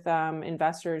do it with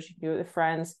investors, you can do it with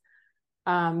friends.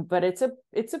 But it's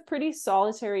a pretty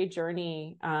solitary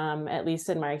journey, at least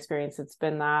in my experience. It's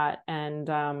been that. And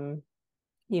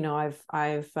I've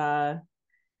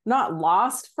not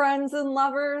lost friends and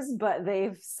lovers, but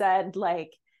they've said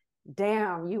like,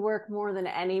 damn, you work more than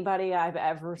anybody I've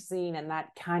ever seen, and that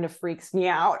kind of freaks me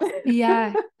out.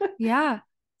 Yeah.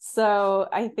 So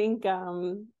I think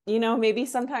maybe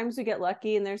sometimes we get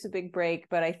lucky and there's a big break,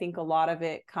 but I think a lot of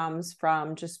it comes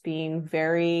from just being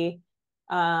very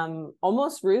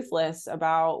almost ruthless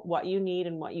about what you need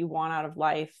and what you want out of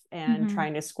life, and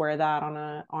trying to square that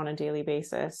on a daily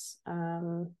basis.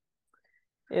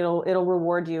 It'll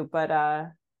reward you, but I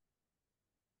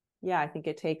think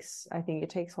it takes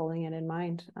holding it in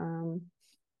mind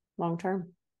long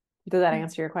term. Does that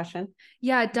answer your question?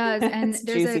 Yeah, it does. And It's a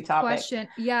there's juicy a topic. question.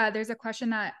 Yeah, there's a question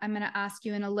that I'm going to ask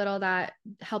you in a little that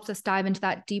helps us dive into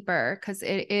that deeper because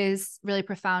it is really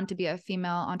profound to be a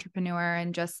female entrepreneur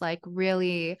and just like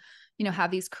really,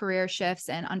 have these career shifts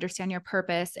and understand your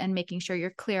purpose and making sure you're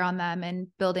clear on them and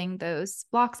building those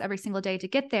blocks every single day to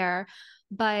get there.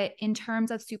 But in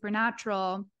terms of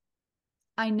supernatural,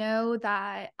 I know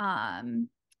that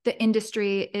the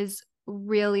industry is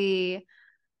really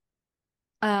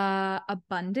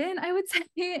abundant, I would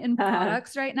say, in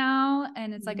products right now.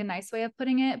 And it's like a nice way of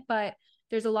putting it, but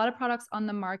there's a lot of products on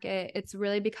the market. It's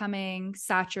really becoming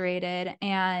saturated.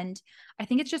 And I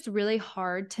think it's just really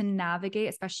hard to navigate,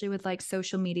 especially with like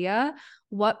social media,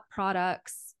 what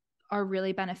products are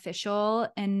really beneficial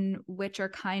and which are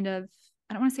kind of,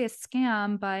 I don't want to say a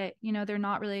scam, but they're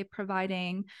not really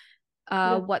providing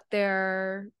Yeah. what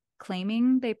they're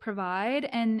claiming they provide.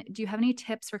 And do you have any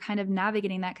tips for kind of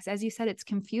navigating that? Because as you said, it's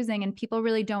confusing and people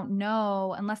really don't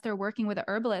know, unless they're working with a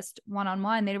herbalist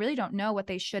one-on-one, they really don't know what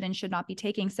they should and should not be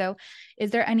taking. So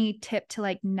is there any tip to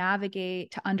like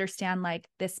navigate to understand like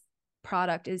this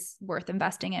product is worth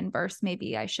investing in versus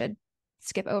maybe I should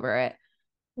skip over it?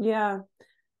 Yeah.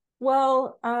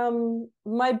 Well,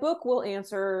 my book will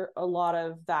answer a lot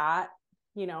of that,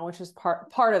 which is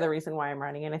part of the reason why I'm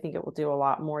writing it. I think it will do a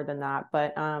lot more than that.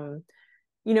 But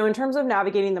in terms of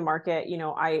navigating the market,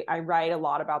 I write a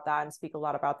lot about that and speak a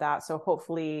lot about that. So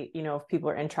hopefully, if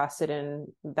people are interested in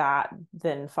that,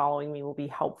 then following me will be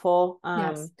helpful.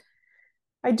 Yes.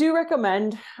 I do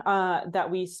recommend that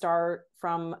we start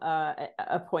from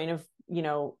a point of,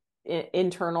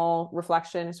 internal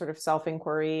reflection, sort of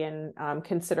self-inquiry, and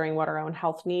considering what our own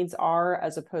health needs are,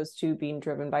 as opposed to being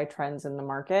driven by trends in the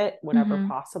market whenever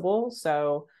possible.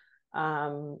 So,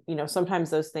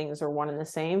 sometimes those things are one and the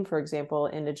same. For example,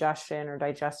 indigestion or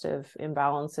digestive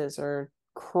imbalances are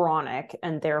chronic,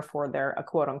 and therefore they're a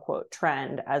quote unquote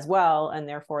trend as well. And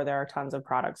therefore there are tons of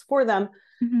products for them.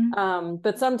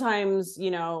 But sometimes,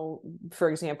 for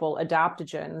example,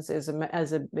 adaptogens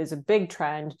is a big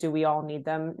trend. Do we all need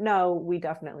them? No, we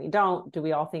definitely don't. Do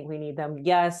we all think we need them?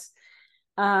 Yes.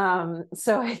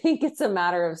 So I think it's a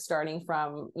matter of starting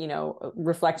from,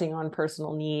 reflecting on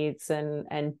personal needs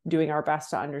and doing our best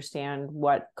to understand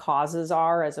what causes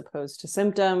are as opposed to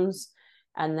symptoms.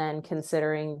 And then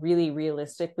considering really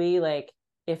realistically, like,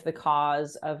 if the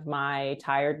cause of my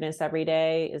tiredness every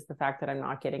day is the fact that I'm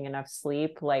not getting enough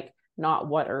sleep, like, not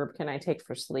what herb can I take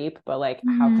for sleep, but like,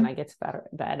 how can I get to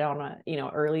bed on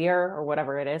earlier, or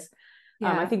whatever it is.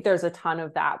 I think there's a ton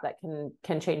of that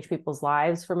can change people's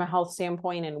lives from a health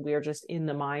standpoint. And we're just in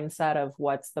the mindset of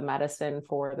what's the medicine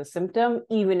for the symptom,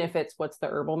 even if it's what's the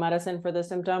herbal medicine for the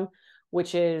symptom,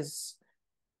 which is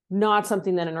not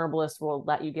something that an herbalist will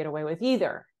let you get away with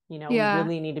either. We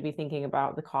really need to be thinking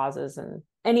about the causes. And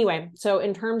anyway, so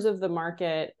in terms of the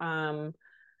market, to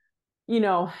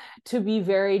be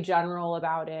very general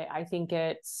about it, I think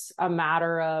it's a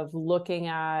matter of looking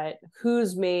at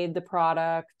who's made the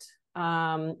product,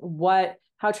 how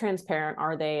transparent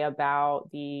are they about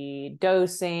the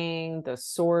dosing, the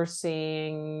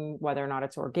sourcing, whether or not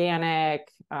it's organic.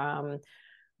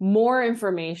 More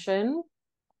information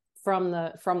from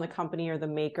the company or the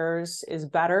makers is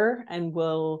better, and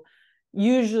will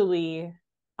usually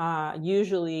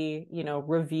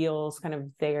reveals kind of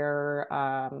their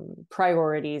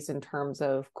priorities in terms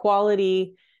of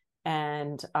quality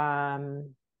and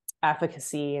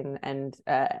efficacy and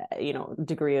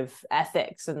degree of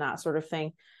ethics and that sort of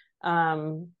thing.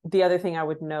 The other thing I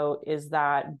would note is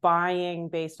that buying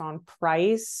based on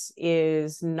price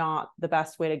is not the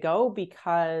best way to go,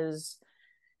 because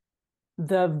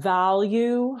the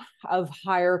value of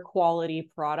higher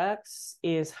quality products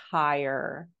is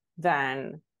higher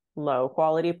than low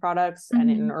quality products. And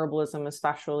in herbalism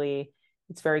especially,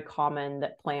 it's very common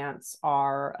that plants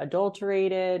are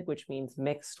adulterated, which means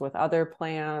mixed with other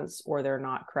plants, or they're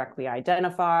not correctly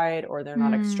identified, or they're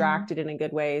not extracted in a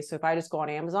good way. So if I just go on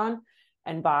Amazon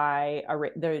and buy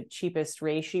the cheapest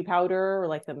reishi powder, or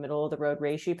like the middle of the road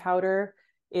reishi powder,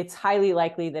 it's highly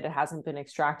likely that it hasn't been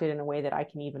extracted in a way that I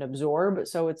can even absorb.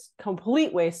 So it's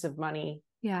complete waste of money.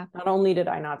 Yeah. Not only did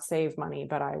I not save money,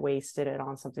 but I wasted it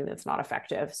on something that's not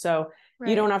effective. So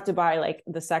you don't have to buy like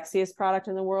the sexiest product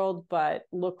in the world, but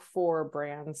look for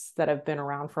brands that have been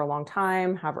around for a long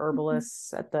time, have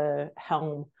herbalists at the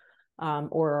helm,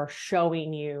 or are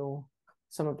showing you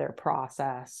some of their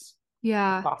process.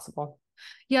 Yeah. If possible.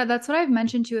 Yeah, that's what I've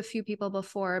mentioned to a few people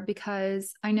before,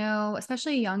 because I know,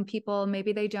 especially young people,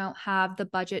 maybe they don't have the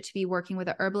budget to be working with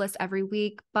a herbalist every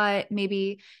week, but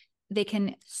maybe they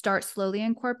can start slowly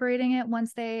incorporating it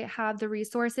once they have the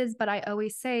resources. But I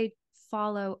always say,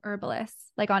 follow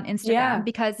herbalists like on Instagram, Yeah.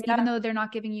 because Yeah. even though they're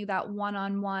not giving you that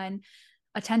one-on-one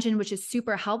attention, which is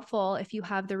super helpful if you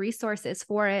have the resources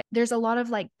for it, there's a lot of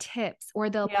like tips, or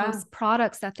they'll Yeah. post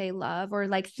products that they love, or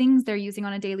like things they're using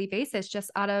on a daily basis just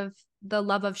out of the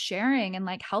love of sharing and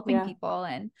like helping Yeah. people.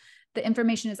 And the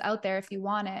information is out there if you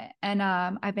want it. And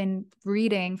I've been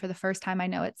reading for the first time. I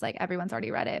know it's like everyone's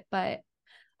already read it, but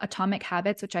Atomic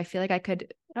Habits, which I feel like I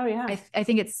could, Oh yeah. I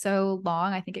think it's so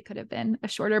long. I think it could have been a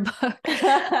shorter book.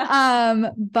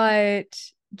 But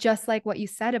just like what you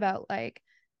said about like,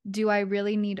 do I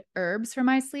really need herbs for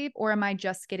my sleep, or am I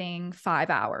just getting 5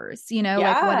 hours? You know,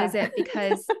 like what is it?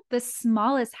 Because the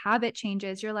smallest habit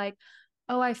changes, you're like,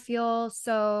 oh, I feel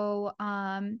so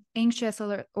anxious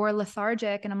or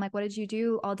lethargic. And I'm like, what did you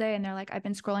do all day? And they're like, I've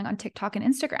been scrolling on TikTok and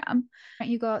Instagram.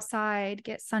 You go outside,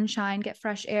 get sunshine, get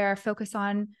fresh air, focus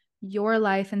on your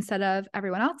life instead of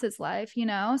everyone else's life, you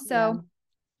know? So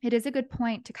it is a good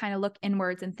point to kind of look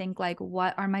inwards and think like,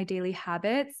 what are my daily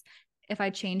habits? If I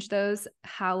change those,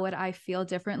 how would I feel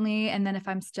differently? And then if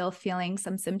I'm still feeling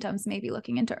some symptoms, maybe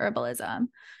looking into herbalism.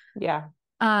 Yeah.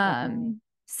 Definitely.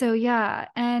 So yeah.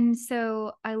 And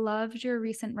so I loved your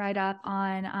recent write-up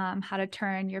on how to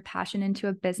turn your passion into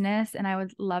a business. And I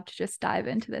would love to just dive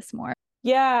into this more.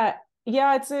 Yeah.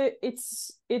 Yeah.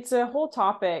 It's a whole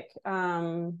topic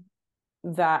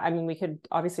that, I mean, we could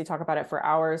obviously talk about it for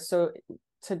hours. So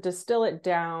to distill it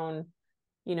down,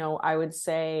 you know, I would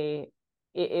say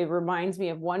it reminds me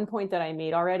of one point that I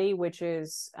made already, which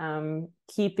is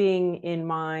keeping in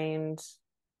mind,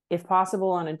 if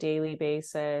possible, on a daily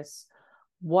basis,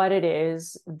 what it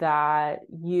is that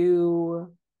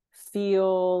you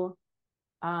feel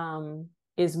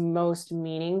is most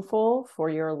meaningful for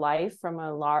your life from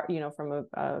a large, you know, from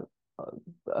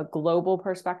a global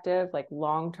perspective, like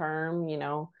long term, you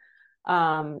know,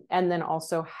 and then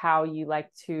also how you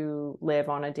like to live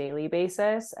on a daily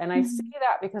basis. And I say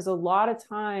that because a lot of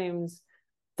times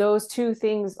those two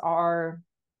things are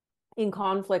in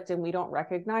conflict and we don't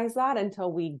recognize that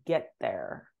until we get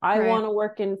there. I want to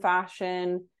work in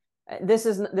fashion. This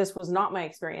was not my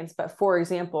experience, but for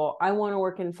example, I want to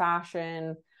work in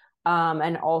fashion.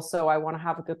 And also I want to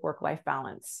have a good work-life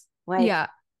balance. Like,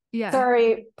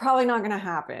 sorry, probably not going to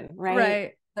happen.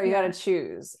 Right. So you got to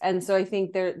choose. And so I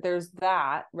think there's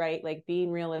that, right? Like being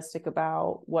realistic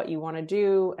about what you want to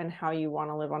do and how you want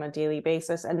to live on a daily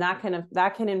basis. And that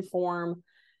can inform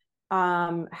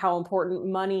how important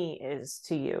money is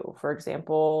to you. For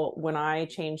example, when I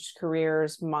changed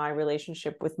careers, my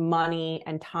relationship with money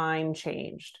and time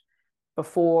changed.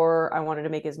 Before, I wanted to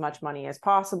make as much money as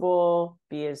possible,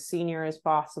 be as senior as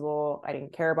possible. I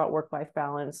didn't care about work-life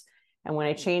balance. And when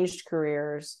I changed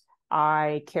careers,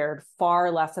 I cared far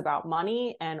less about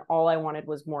money and all I wanted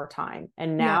was more time.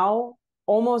 And now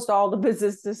almost all the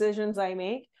business decisions I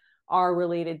make are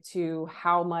related to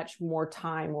how much more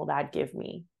time will that give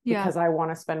me, because I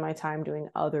want to spend my time doing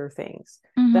other things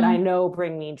that I know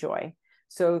bring me joy.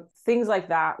 So things like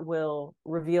that will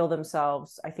reveal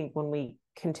themselves, I think, when we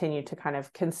continue to kind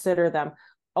of consider them.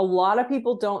 A lot of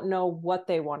people don't know what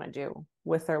they want to do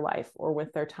with their life or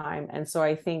with their time. And so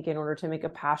I think in order to make a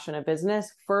passion a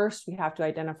business, first we have to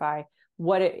identify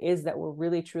what it is that we're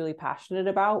really, truly passionate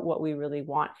about, what we really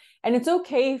want. And it's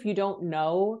okay if you don't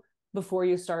know before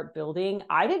you start building.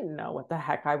 I didn't know what the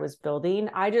heck I was building.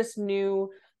 I just knew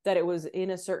that it was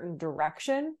in a certain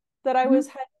direction that I was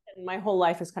headed. And my whole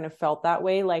life has kind of felt that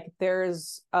way. Like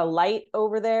there's a light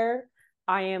over there.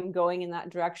 I am going in that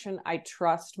direction. I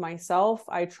trust myself.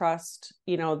 I trust,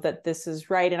 you know, that this is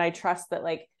right. And I trust that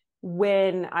like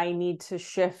when I need to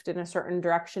shift in a certain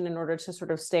direction in order to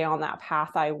sort of stay on that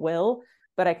path, I will.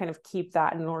 But I kind of keep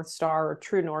that North Star or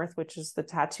True North, which is the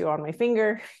tattoo on my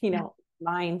finger, you know,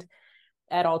 mind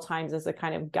at all times as a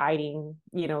kind of guiding,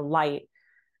 you know, light.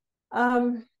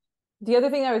 The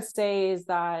other thing I would say is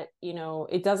that, you know,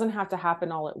 it doesn't have to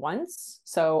happen all at once.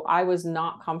 So I was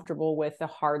not comfortable with the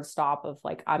hard stop of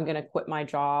like, I'm going to quit my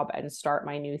job and start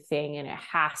my new thing. And it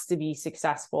has to be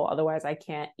successful. Otherwise I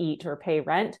can't eat or pay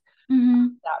rent.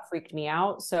 That freaked me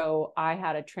out. So I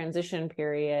had a transition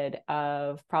period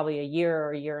of probably a year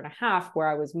or a year and a half where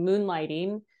I was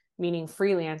moonlighting, meaning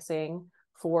freelancing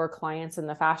for clients in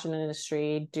the fashion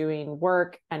industry, doing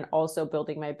work and also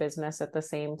building my business at the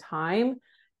same time.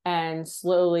 And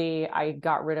slowly I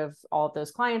got rid of all of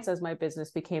those clients as my business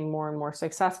became more and more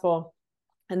successful.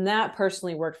 And that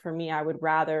personally worked for me. I would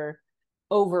rather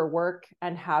overwork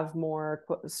and have more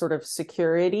sort of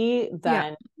security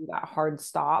than that hard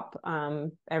stop.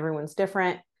 Everyone's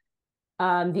different.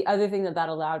 The other thing that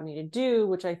allowed me to do,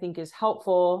 which I think is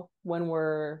helpful when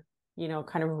we're, you know,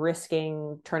 kind of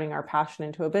risking turning our passion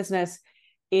into a business,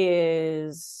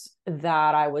 is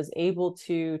that I was able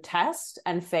to test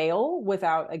and fail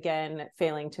without, again,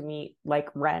 failing to meet like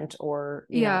rent or,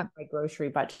 my grocery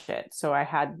budget. So I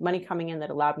had money coming in that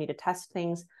allowed me to test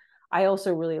things. I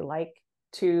also really like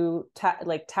to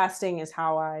testing is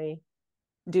how I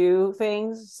do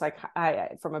things. Like I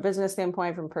from a business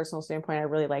standpoint, from a personal standpoint, I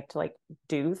really like to like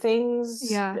do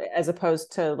things as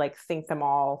opposed to like think them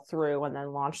all through and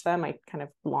then launch them. I kind of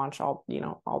launch all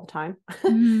the time.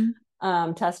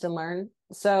 Test and learn.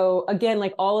 So again,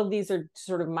 like all of these are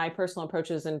sort of my personal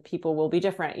approaches, and people will be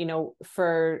different.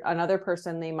 For another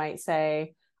person, they might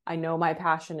say, I know my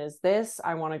passion is this.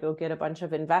 I want to go get a bunch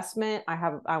of investment.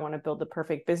 I want to build the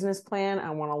perfect business plan.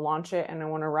 I want to launch it, and I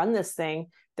want to run this thing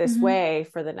this way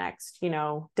for the next,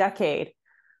 decade.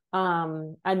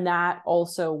 And that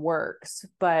also works.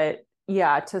 But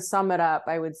yeah, to sum it up,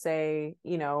 I would say,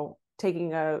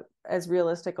 taking as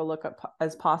realistic a look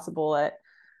as possible at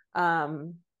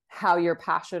how your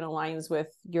passion aligns with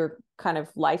your kind of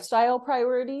lifestyle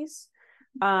priorities.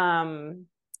 And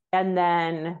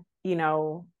then,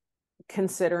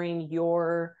 considering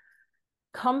your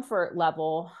comfort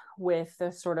level with the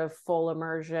sort of full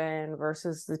immersion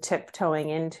versus the tiptoeing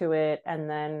into it. And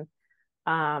then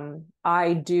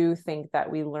I do think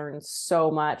that we learn so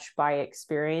much by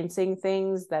experiencing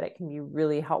things that it can be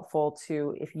really helpful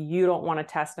to, if you don't want to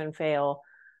test and fail,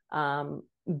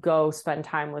 go spend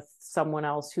time with someone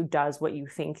else who does what you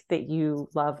think that you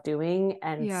love doing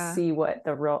and see what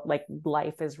the real like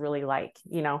life is really like.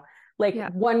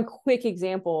 One quick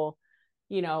example,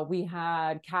 we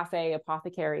had Cafe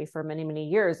Apothecary for many, many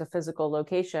years, a physical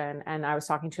location. And I was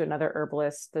talking to another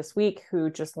herbalist this week who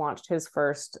just launched his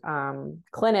first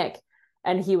clinic.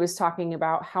 And he was talking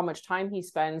about how much time he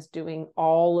spends doing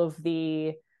all of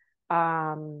the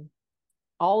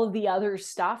other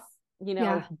stuff,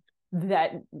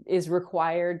 that is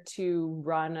required to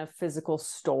run a physical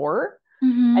store.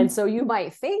 And so you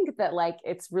might think that like,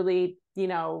 it's really,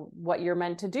 what you're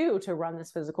meant to do to run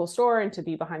this physical store and to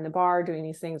be behind the bar doing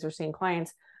these things or seeing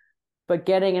clients, but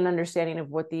getting an understanding of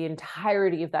what the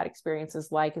entirety of that experience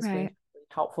is like is going to be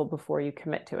helpful before you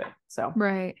commit to it. So,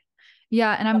 right.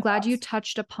 Yeah. And I'm glad you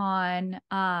touched upon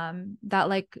that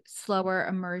like slower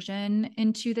immersion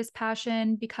into this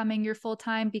passion becoming your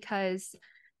full-time, because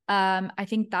I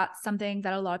think that's something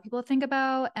that a lot of people think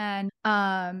about. And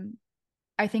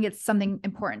I think it's something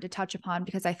important to touch upon,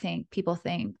 because I think people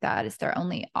think that is their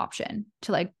only option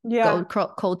to like go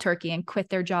cold turkey and quit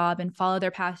their job and follow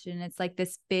their passion. It's like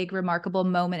this big, remarkable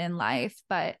moment in life.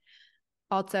 But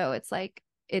also it's like,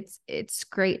 it's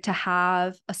great to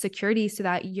have a security so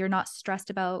that you're not stressed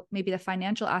about maybe the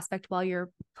financial aspect while you're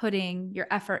putting your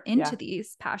effort into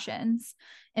these passions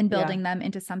and building them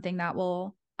into something that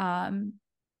will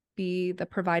be the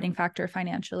providing factor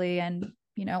financially and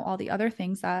all the other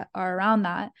things that are around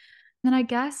that. And then I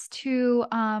guess to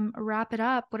wrap it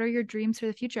up, what are your dreams for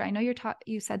the future? I know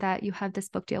you said that you have this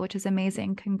book deal, which is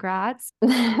amazing. Congrats.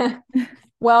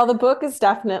 Well, the book is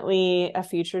definitely a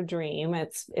future dream.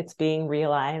 It's being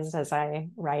realized as I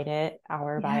write it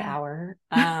hour by hour.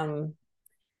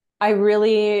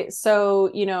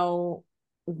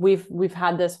 We've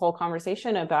had this whole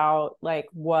conversation about like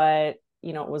what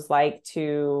it was like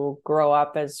to grow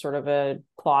up as sort of a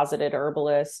closeted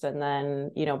herbalist and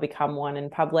then, become one in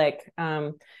public.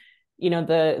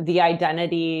 The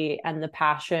identity and the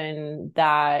passion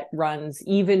that runs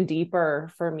even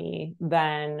deeper for me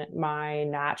than my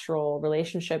natural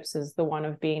relationships is the one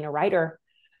of being a writer.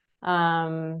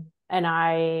 And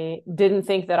I didn't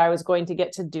think that I was going to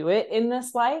get to do it in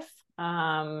this life.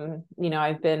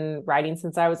 I've been writing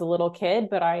since I was a little kid,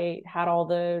 but I had all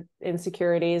the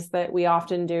insecurities that we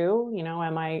often do.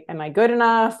 Am I good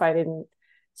enough? I didn't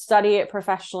study it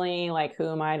professionally. Like, who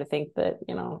am I to think that,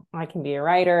 I can be a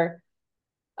writer?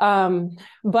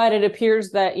 But it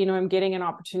appears that, I'm getting an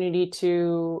opportunity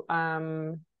to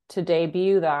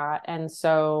debut that. And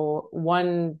so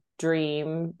one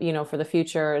dream, for the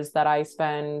future is that I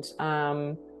spend,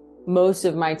 most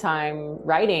of my time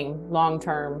writing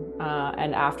long-term.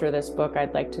 And after this book,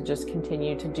 I'd like to just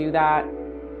continue to do that.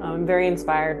 I'm very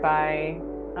inspired by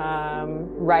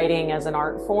writing as an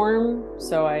art form.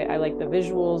 So I like the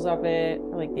visuals of it.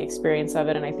 I like the experience of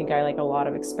it. And I think I like a lot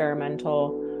of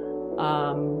experimental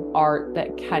art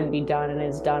that can be done and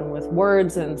is done with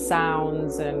words and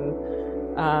sounds and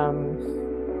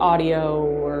audio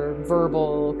or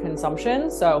verbal consumption.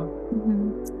 So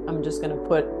I'm just going to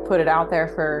put it out there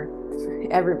for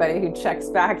everybody who checks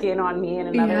back in on me in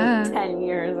another 10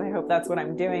 years. I hope that's what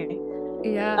I'm doing.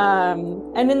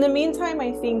 And in the meantime,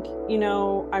 I think,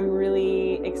 I'm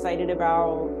really excited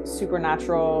about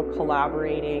Supernatural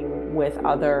collaborating with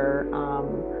other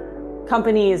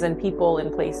companies and people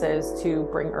and places to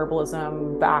bring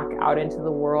herbalism back out into the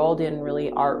world in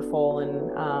really artful and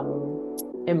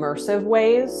immersive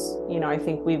ways. I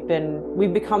think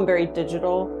we've become very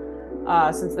digital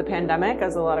since the pandemic,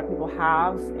 as a lot of people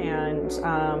have. And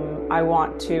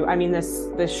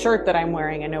this shirt that I'm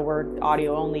wearing, I know we're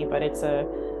audio only, but it's a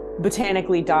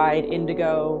botanically dyed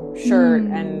indigo shirt.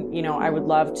 And, I would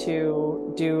love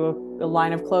to do a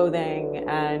line of clothing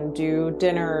and do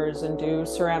dinners and do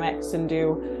ceramics and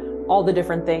do all the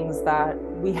different things that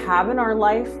we have in our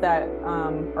life that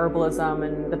herbalism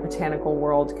and the botanical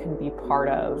world can be part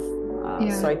of.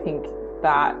 So I think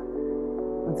that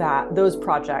those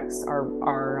projects are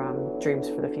dreams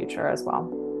for the future as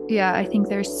well. Yeah, I think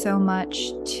there's so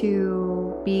much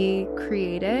to be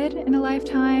created in a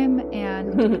lifetime,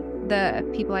 and the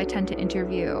people I tend to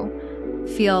interview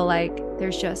feel like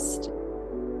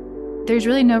there's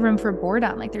really no room for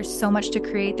boredom. Like, there's so much to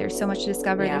create, there's so much to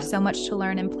discover, there's so much to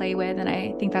learn and play with, and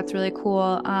I think that's really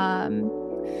cool.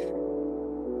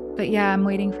 But yeah, I'm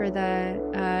waiting for the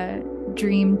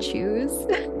dream choose.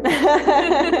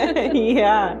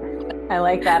 Yeah, I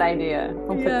like that idea.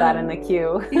 We'll put that in the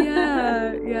queue.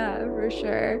 yeah, for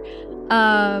sure.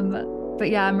 But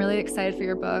yeah, I'm really excited for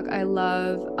your book. I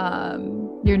love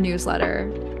your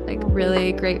newsletter, like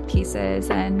really great pieces,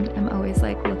 and I'm always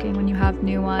like looking when you have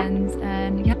new ones.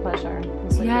 And Pleasure. It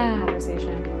was a great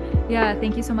conversation. Yeah,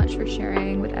 thank you so much for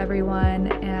sharing with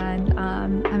everyone, and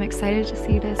I'm excited to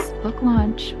see this book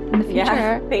launch in the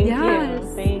future. Thank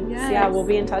you. Thanks. Yes. Yeah, we'll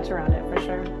be in touch around it for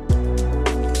sure.